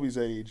and Colby's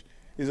age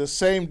is the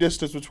same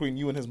distance between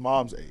you and his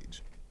mom's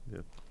age.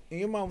 And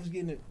your mom was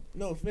getting it.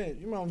 No offense,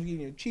 your mom was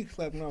getting your cheek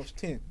slapped when I was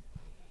 10.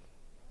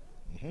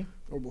 Mm-hmm.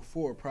 Or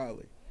before,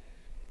 probably.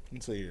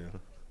 Let's see here.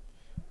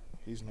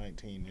 He's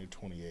 19. You're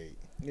 28.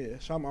 Yeah,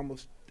 so I'm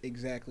almost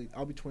exactly.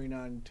 I'll be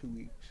 29 in 2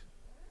 weeks.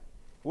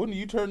 When do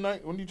you turn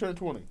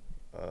 20?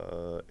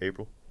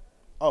 April.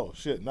 Oh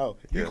shit, no.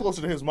 You're Yeah.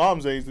 closer to his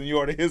mom's age than you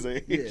are to his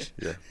age.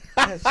 Yeah.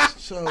 Yeah.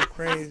 That's so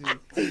crazy.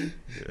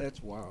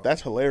 That's wild.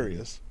 That's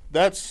hilarious.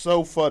 That's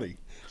so funny.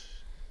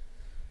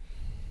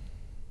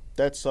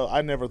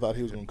 I never thought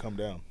he was gonna come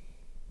down.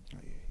 Oh,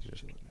 yeah, he's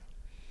chilling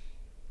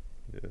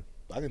now. Yeah.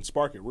 I can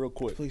spark it real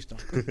quick. Please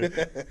don't.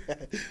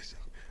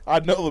 I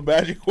know the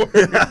magic words.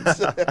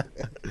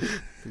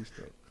 Please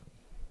don't.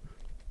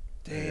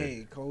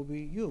 Dang, Kobe,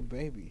 you a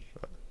baby.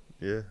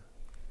 Yeah.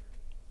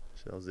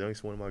 Shit, I was the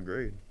youngest one in my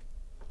grade.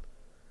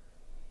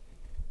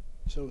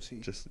 So is he.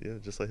 Just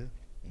like him.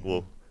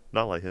 Well,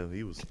 not like him.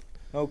 He was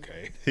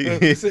Okay. he,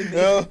 Okay.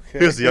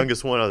 he was the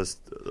youngest one out of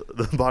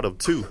the bottom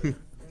two.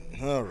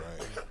 All right.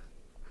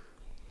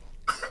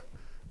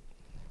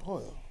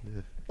 Boy,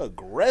 Yeah.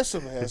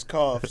 aggressive ass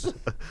coughs.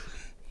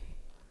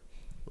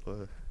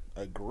 But,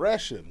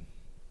 Aggression.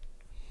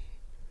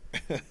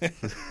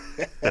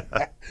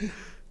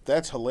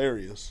 That's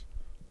hilarious.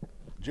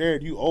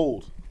 Jared, you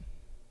old.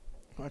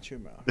 Watch your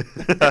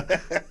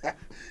mouth.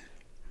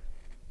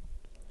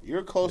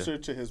 You're closer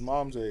to his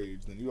mom's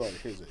age than you are to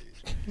his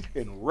age.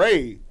 And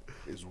Ray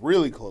is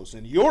really close.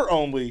 And you're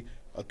only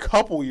a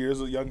couple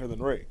years younger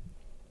than Ray.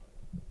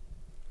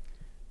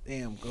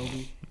 Damn,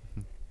 Kobe.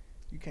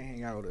 You can't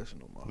hang out with us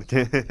no more.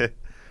 yeah.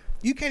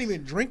 You can't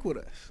even drink with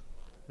us.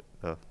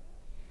 Oh.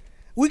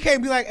 We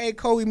can't be like, hey,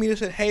 Kobe, meet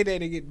us at Heyday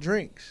to get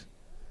drinks.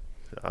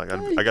 I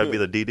Yeah, you gotta be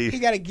the could. He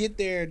DD. got to get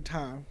there in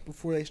time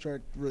before they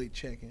start really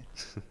checking.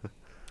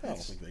 I don't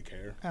think they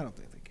care. I don't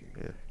think they care.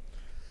 Yeah.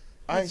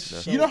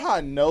 You know how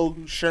I know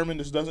Sherman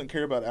just doesn't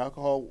care about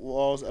alcohol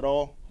laws at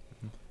all?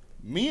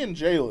 Me and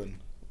Jalen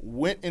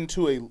went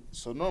into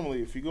so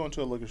normally if you go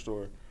into a liquor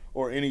store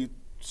or any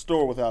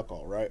store with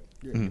alcohol, right?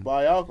 Yeah. You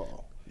buy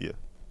alcohol. Yeah.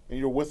 And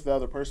you're with the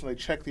other person, they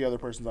check the other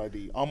person's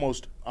ID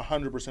almost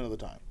 100% of the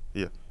time.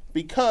 Yeah.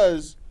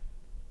 Because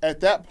at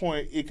that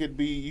point you could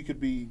be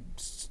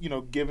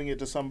giving it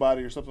to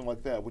somebody or something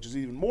like that, which is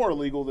even more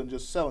illegal than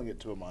just selling it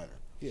to a minor.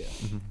 Yeah.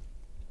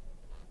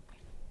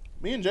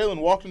 Me and Jalen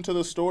walked into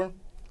the store.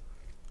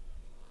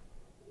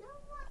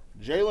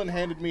 Jalen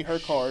handed me her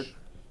card.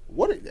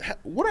 What did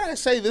I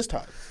say this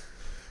time?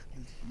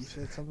 You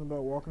said something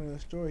about walking in the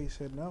store. He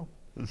said no.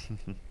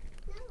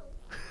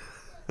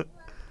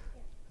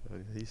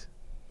 He's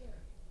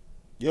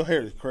Your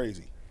hair is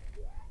crazy.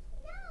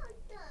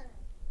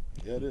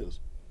 Yeah, it is.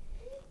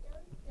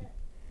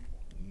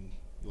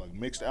 Like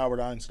mixed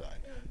Albert Einstein.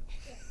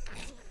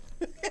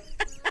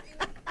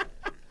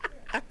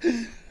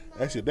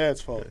 That's your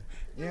dad's fault.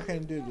 Yeah, I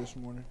couldn't do it this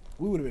morning.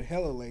 We would have been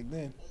hella late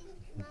then.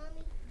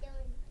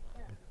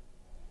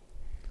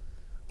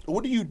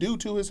 What do you do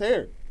to his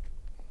hair?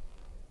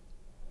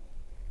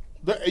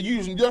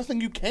 There's nothing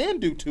you can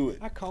do to it.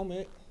 I comb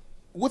it.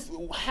 With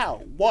how?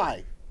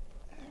 Why?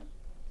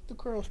 The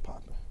curls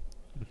popping.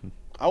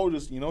 I would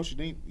just, you know what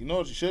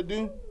you should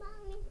do?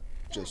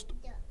 Just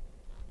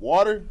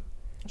water,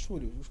 That's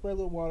what we do. We spray a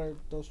little water.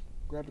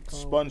 Grab the comb.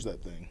 sponge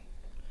that thing,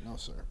 No,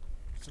 sir.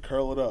 just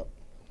curl it up.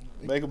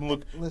 Make him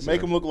look Listen.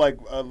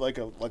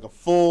 like a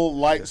full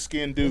light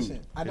skinned dude.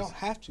 Listen, I don't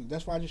have to.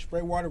 That's why I just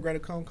spray water, grab a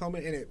comb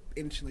it, and it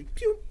instantly,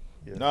 pew.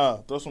 Yeah. Nah,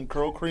 throw some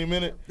curl cream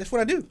in it. That's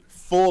what I do.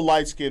 Full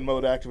light skin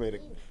mode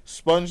activated.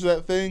 Sponge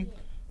that thing.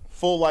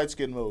 Full light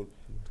skin mode.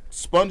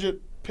 Sponge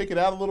it. Pick it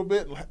out a little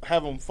bit. And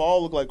have them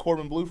fall. Look like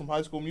Corbin Blue from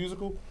High School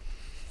Musical.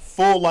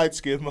 Full light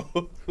skin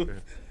mode.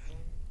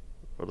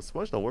 Well, the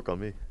sponge don't work on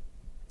me.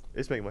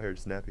 It's making my hair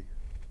snappy.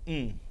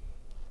 You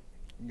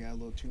got a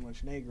little too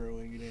much Negro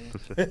in you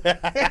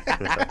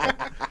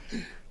there.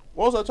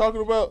 What was I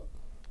talking about?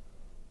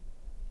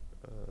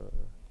 I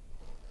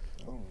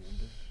don't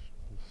remember.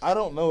 I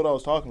don't know what I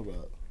was talking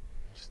about.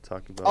 Just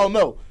talking about. Oh,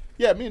 no.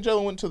 Yeah, me and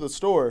Jalen went to the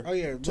store. Oh,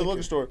 yeah. To the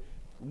liquor store.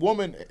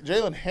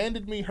 Jalen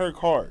handed me her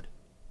card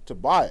to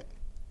buy it.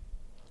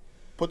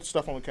 Put the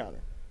stuff on the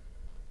counter.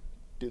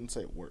 Didn't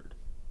say a word.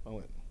 I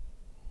went,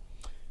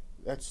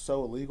 that's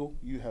so illegal.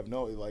 You have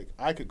no, like,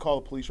 I could call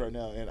the police right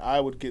now and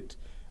I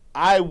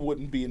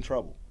wouldn't be in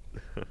trouble.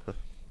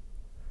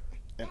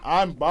 And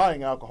I'm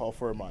buying alcohol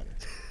for a minor.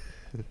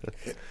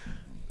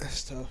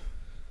 That's tough.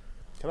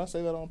 Can I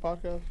say that on a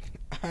podcast?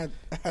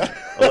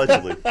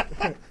 Allegedly.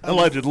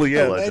 Allegedly,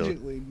 yeah.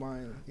 Allegedly,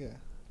 mine. Yeah.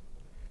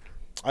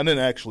 I didn't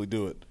actually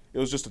do it. It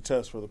was just a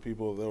test for the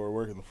people that were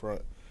working the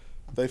front.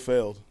 They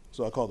failed,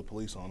 so I called the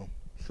police on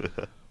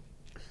them.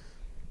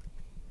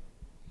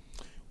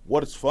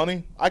 What is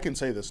funny, I can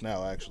say this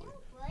now, actually.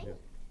 Yeah.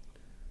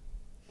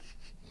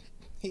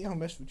 He don't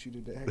mess with you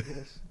today, I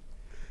guess.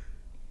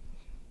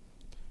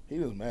 He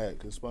was mad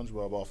because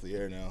SpongeBob off the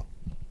air now.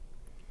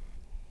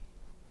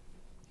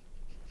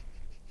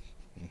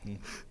 He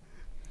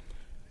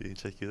didn't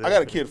check you there. I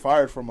got a kid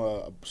fired from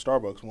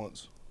Starbucks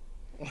once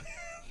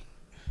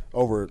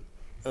over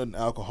an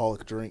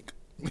alcoholic drink.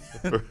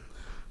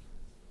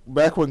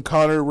 Back when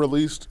Connor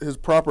released his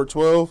proper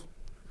 12,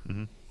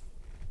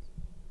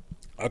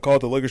 I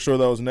called the liquor store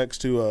that was next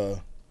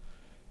to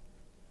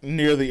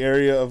near the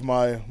area of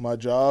my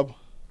job,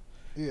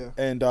 Yeah.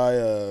 and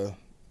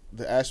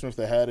they asked me if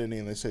they had any,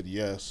 and they said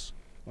yes.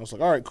 I was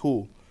like, all right,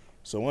 cool.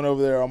 So I went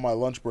over there on my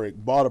lunch break,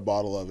 bought a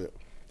bottle of it,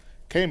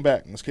 came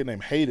back, and this kid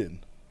named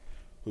Hayden,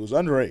 who was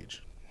underage,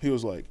 he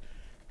was like,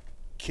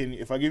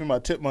 if I give you my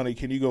tip money,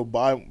 can you go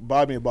buy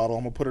me a bottle?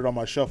 I'm going to put it on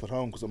my shelf at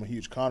home because I'm a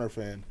huge Connor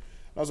fan.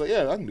 I was like,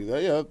 yeah, I can do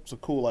that. Yeah, it's a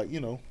cool,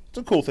 it's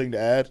a cool thing to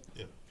add.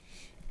 Yeah.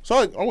 So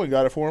I went and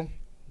got it for him,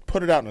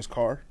 put it out in his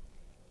car.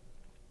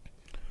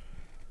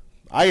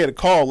 I get a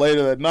call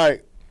later that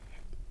night.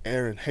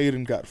 Aaron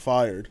Hayden got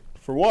fired.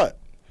 For what?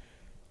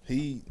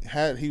 He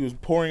was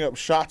pouring up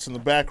shots in the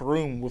back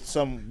room with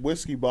some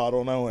whiskey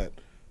bottle, and I went,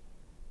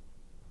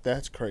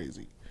 that's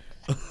crazy.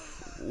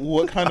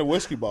 What kind of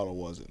whiskey bottle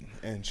was it?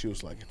 And she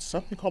was like, it's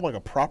something called like a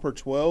proper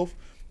 12.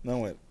 And I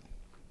went,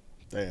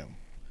 damn.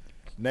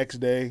 Next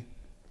day,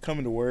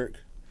 coming to work,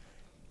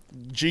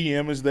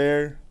 GM is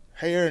there.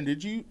 Hey, Aaron,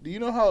 do you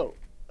know how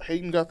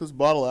Hayden got this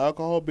bottle of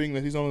alcohol, being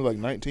that he's only like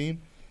 19?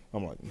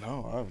 I'm like,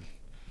 no, I have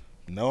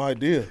no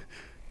idea.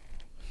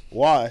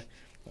 Why?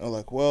 I'm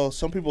like, well,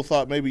 some people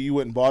thought maybe you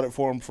went and bought it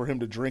for him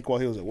to drink while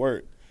he was at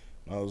work.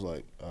 And I was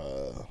like,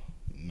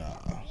 nah,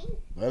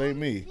 that ain't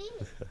me.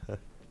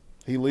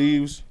 He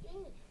leaves,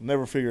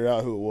 never figured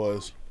out who it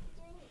was.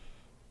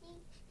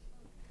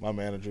 My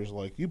manager's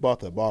like, you bought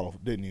that bottle,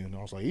 didn't you? And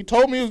I was like, he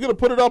told me he was going to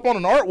put it up on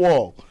an art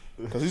wall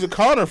because he's a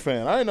Connor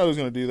fan. I didn't know he was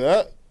going to do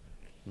that.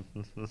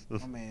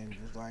 My man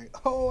was like,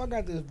 oh, I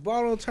got this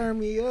bottle, turn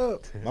me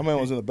up. My man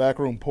was in the back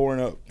room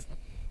pouring up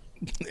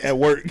at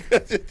work.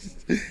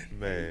 You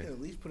Man. could at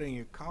least put it in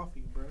your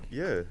coffee, bro.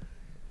 Yeah.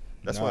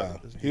 That's Nah, why.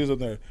 he was in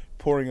there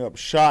pouring up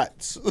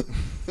shots.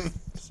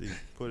 See,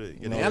 put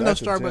it. No, I know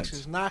that's Starbucks intense.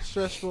 is not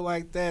stressful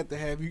like that to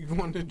have you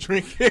want to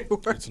drink at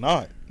work. It's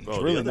not. It's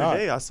Bro, really the other not.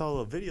 day I saw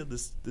a video of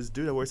this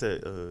dude that works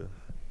at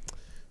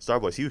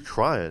Starbucks. He was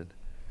crying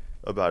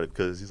about it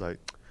because he's like,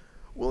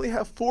 we only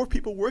have 4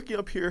 people working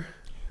up here.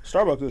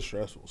 Starbucks is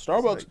stressful.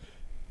 Starbucks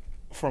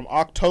from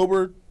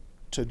October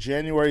to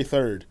January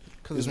 3rd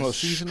 'Cause is of the the most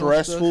seasonal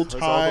stressful There's all the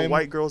time.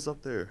 white girls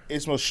up there.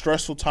 It's the most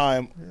stressful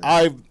time.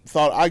 I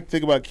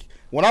think about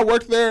when I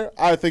worked there.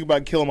 I think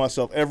about killing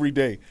myself every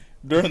day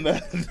during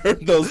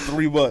during those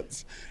 3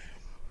 months.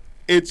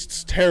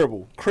 It's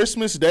terrible.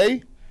 Christmas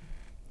Day.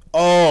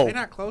 Oh They're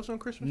not closed on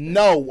Christmas Day?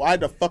 no! I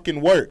had to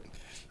fucking work.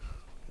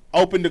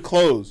 Open to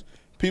close.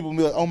 People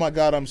be like, "Oh my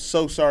god, I'm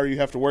so sorry you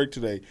have to work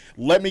today.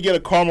 Let me get a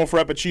caramel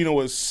frappuccino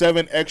with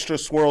 7 extra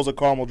swirls of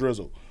caramel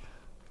drizzle."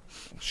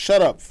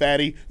 Shut up,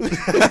 fatty.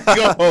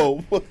 Go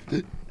home.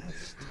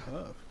 That's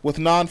tough. With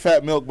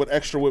non-fat milk but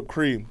extra whipped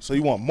cream. So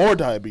you want more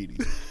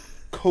diabetes.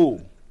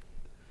 Cool.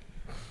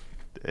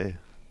 Damn.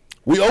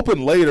 We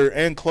open later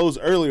and close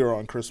earlier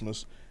on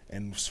Christmas,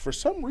 and for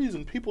some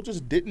reason people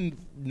just didn't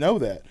know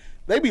that.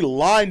 They be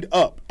lined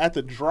up at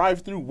the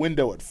drive-through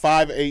window at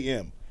 5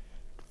 a.m.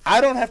 I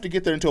don't have to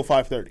get there until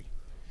 5:30.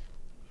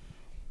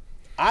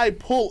 I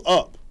pull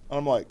up, and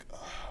I'm like,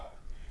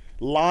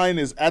 line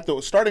is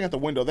starting at the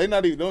window. They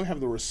don't have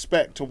the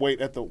respect to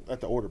wait at the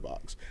order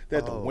box. They're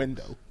at the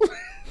window,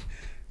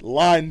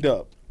 lined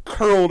up,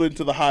 curled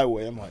into the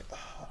highway. I'm like,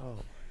 oh.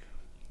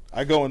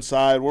 I go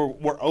inside.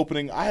 We're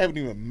opening. I haven't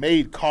even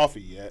made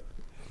coffee yet.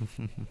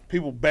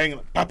 People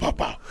banging, pow, pow,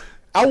 pow.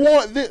 I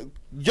want this.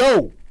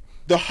 Yo,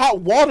 The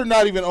hot water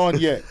not even on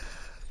yet.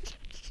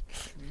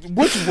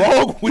 What's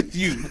wrong with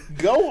you?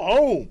 Go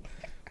home.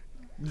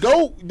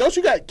 Go. Don't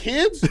you got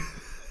kids?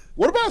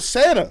 What about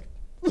Santa?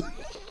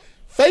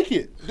 Fake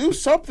it. Do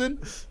something.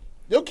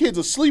 Your kid's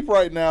asleep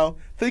right now,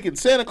 thinking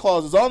Santa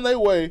Claus is on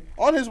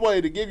his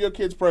way to give your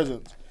kids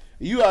presents.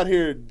 You out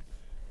here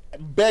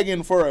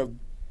begging for a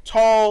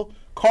tall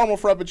caramel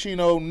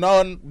frappuccino,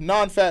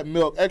 non-fat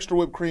milk, extra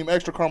whipped cream,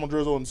 extra caramel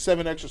drizzle, and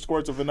 7 extra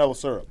squirts of vanilla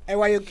syrup. Hey,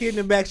 why your kid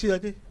in the backseat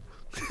like this?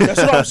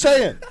 That's what I'm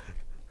saying.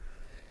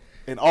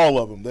 And all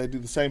of them, they do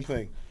the same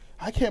thing.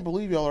 I can't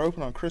believe y'all are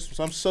open on Christmas.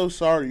 I'm so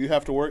sorry you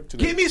have to work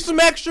today. Give me some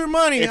extra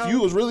money. If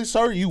you was really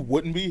sorry, you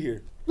wouldn't be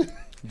here. Did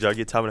y'all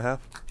get time and a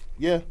half?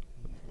 Yeah.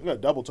 We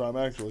got double time,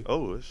 actually.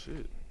 Oh,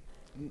 shit.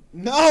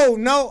 No,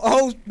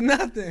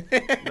 nothing.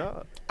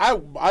 Nah.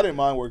 I didn't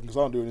mind working because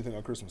I don't do anything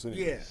on Christmas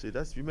anyway. Yeah. See,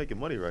 you're making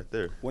money right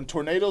there. When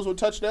tornadoes would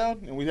touch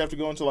down and we'd have to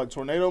go into like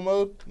tornado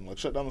mode and like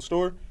shut down the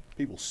store,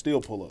 people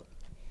still pull up.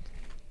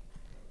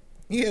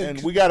 Yeah.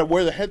 And we got to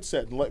wear the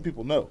headset and let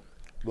people know.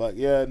 Like,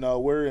 yeah, no,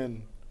 we're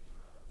in,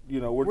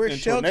 we're in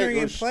sheltering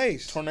in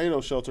place.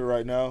 Tornado shelter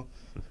right now.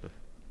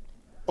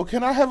 Oh,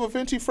 can I have a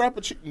venti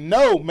frappuccino?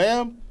 No,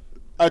 ma'am.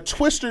 A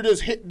twister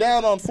just hit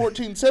down on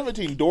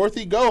 1417.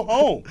 Dorothy, go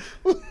home.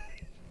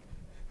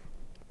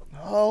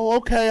 Oh,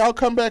 okay. I'll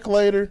come back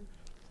later.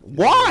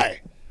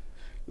 Why?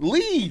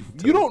 Leave.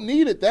 You don't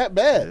need it that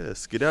bad. Yeah,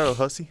 skedaddle,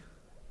 hussy.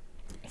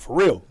 For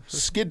real.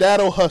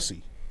 Skedaddle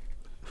hussy.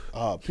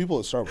 People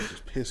at Starbucks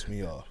just piss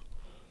me off.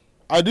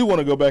 I do want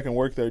to go back and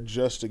work there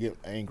just to get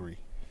angry.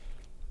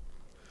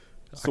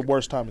 It's the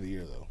worst time of the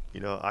year,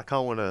 though. I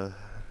kind of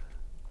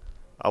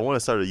want to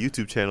start a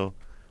YouTube channel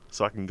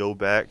so I can go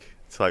back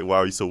to like where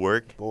I used to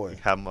work. Boy.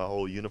 Have my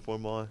whole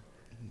uniform on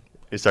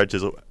and start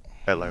just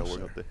at like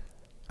work up there.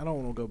 I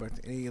don't want to go back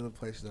to any other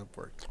places I've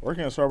worked.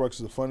 Working at Starbucks is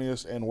the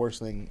funniest and worst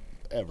thing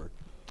ever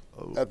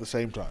Oh, at the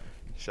same time.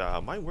 I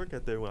might work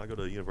at there when I go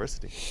to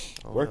university.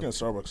 Working at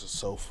Starbucks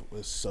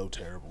is so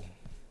terrible.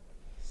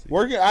 See.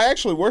 Working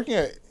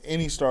at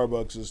any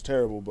Starbucks is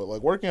terrible, but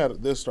like working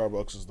at this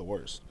Starbucks is the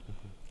worst.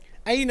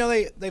 And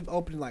they've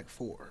opened like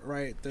 4,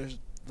 right? There's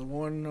the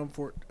one on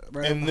Fort,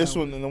 right And on this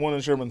highway. one and the one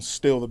in Sherman's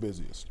still the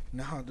busiest.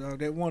 No, dog,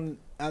 that one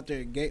out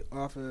there gate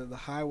off of the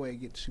highway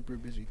gets super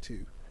busy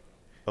too.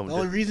 Oh, The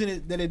only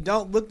reason that it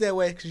don't look that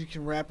way is because you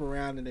can wrap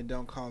around and it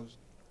don't cause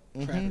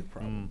traffic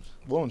problems.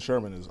 The one in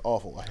Sherman is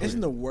awful. I hate It's in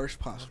it. the worst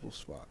possible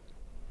spot.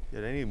 yeah,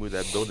 they need to move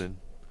that building.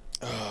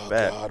 Oh,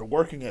 bad. God,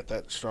 working at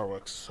that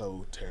Starbucks is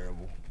so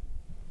terrible.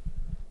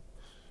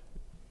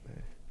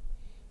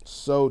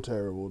 So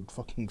terrible. It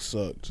fucking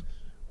sucked.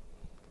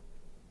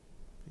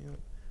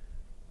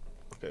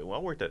 Okay, when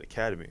I worked at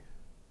Academy,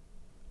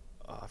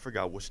 I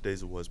forgot which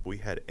days it was, but we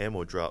had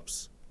ammo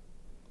drops.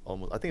 I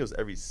think it was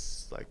every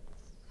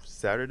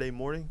Saturday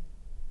morning.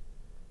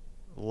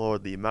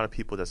 Lord, the amount of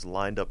people that's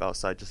lined up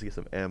outside just to get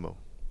some ammo.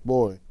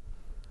 Boy.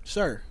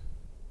 Sir,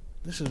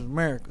 this is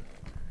America.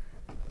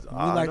 We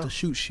like to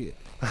shoot shit.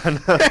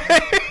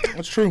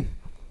 That's true.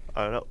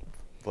 I don't know,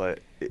 but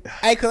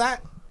Hey, cause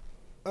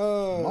I'm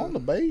on the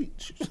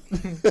beach.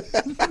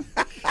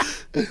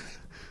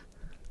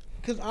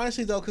 Cause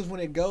honestly though, cause when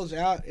it goes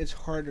out, it's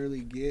harder to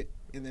get,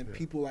 and then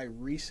people like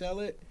resell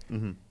it,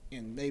 Mhm.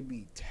 and they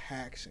be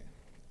taxing.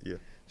 Yeah.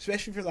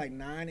 Especially for like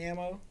 9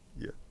 ammo.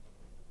 Yeah.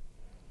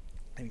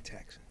 They be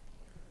taxing.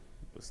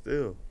 But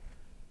still,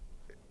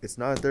 it's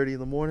 9:30 in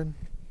the morning.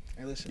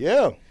 Hey, listen.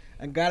 Yeah.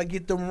 I gotta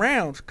get them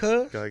rounds,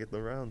 cuz Gotta get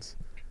the rounds.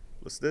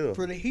 But still,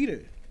 for the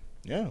heater.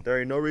 Yeah. there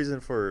ain't no reason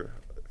for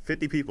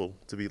 50 people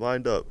to be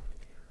lined up.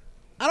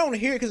 I don't want to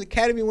hear it because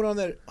Academy went on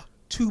that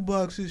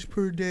 $2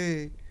 per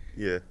day.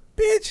 Yeah.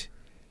 Bitch,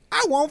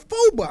 I want 4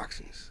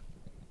 boxes.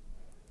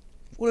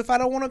 What if I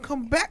don't want to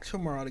come back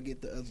tomorrow to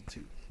get the other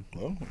 2?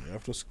 Well, you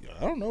have to.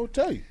 I don't know what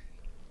to tell you.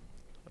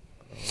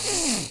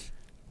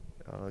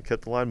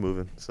 Kept the line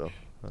moving, so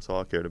that's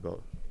all I cared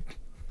about.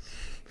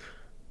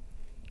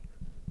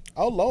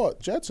 Oh Lord,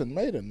 Jetson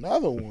made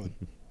another one.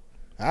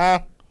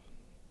 I'm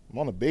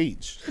on the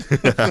beach.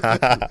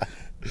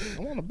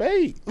 I'm on the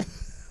beach.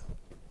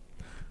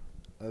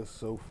 That's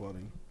so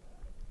funny.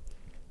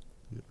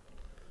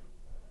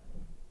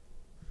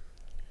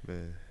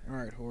 Man. All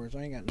right, Horace,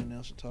 I ain't got nothing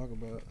else to talk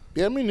about.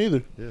 Yeah, me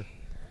neither.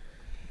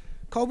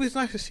 Kobe, it's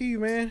nice to see you,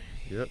 man.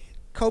 Yep.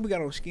 Kobe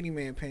got on skinny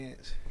man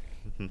pants.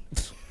 Your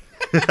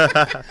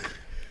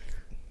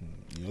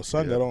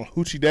son got on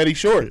hoochie daddy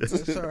shorts.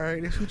 That's all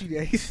right. That's Hoochie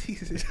Daddy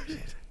season.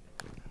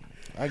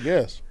 I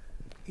guess.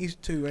 He's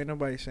 2. Ain't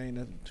nobody saying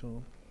nothing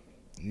to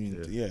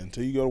him. Yeah,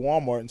 until you go to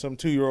Walmart and some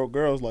 2-year-old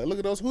girl's like, look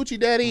at those hoochie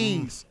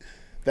daddies.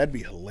 That'd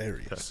be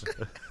hilarious.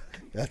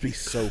 That'd be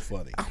so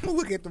funny. I'm going to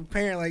look at the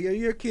parent like, yo,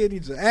 your kid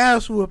needs an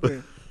ass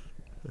whooping.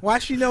 Why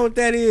she know what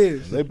that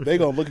is? They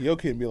gonna look at your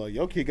kid and be like,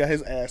 your kid got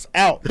his ass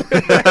out.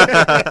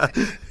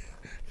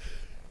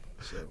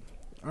 So,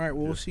 all right,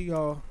 well, we'll see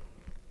y'all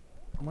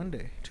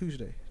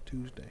Tuesday.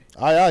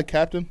 Aye,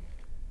 Captain.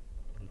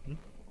 You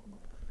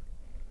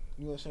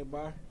want to say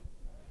bye?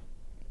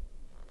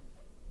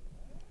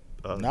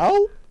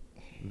 No?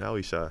 Now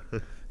he's shy.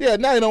 Yeah,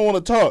 now you don't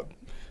want to talk.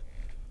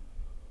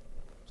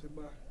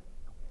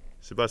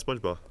 Should buy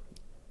SpongeBob.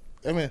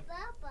 I mean,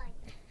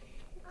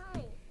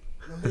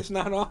 It's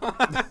not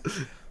on.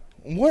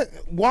 what?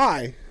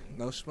 Why?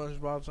 No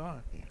SpongeBob's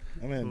on.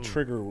 I mean,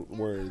 trigger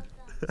word.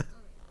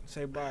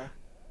 Say bye.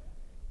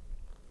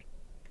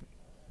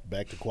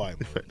 Back to quiet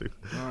mode.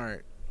 All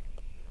right.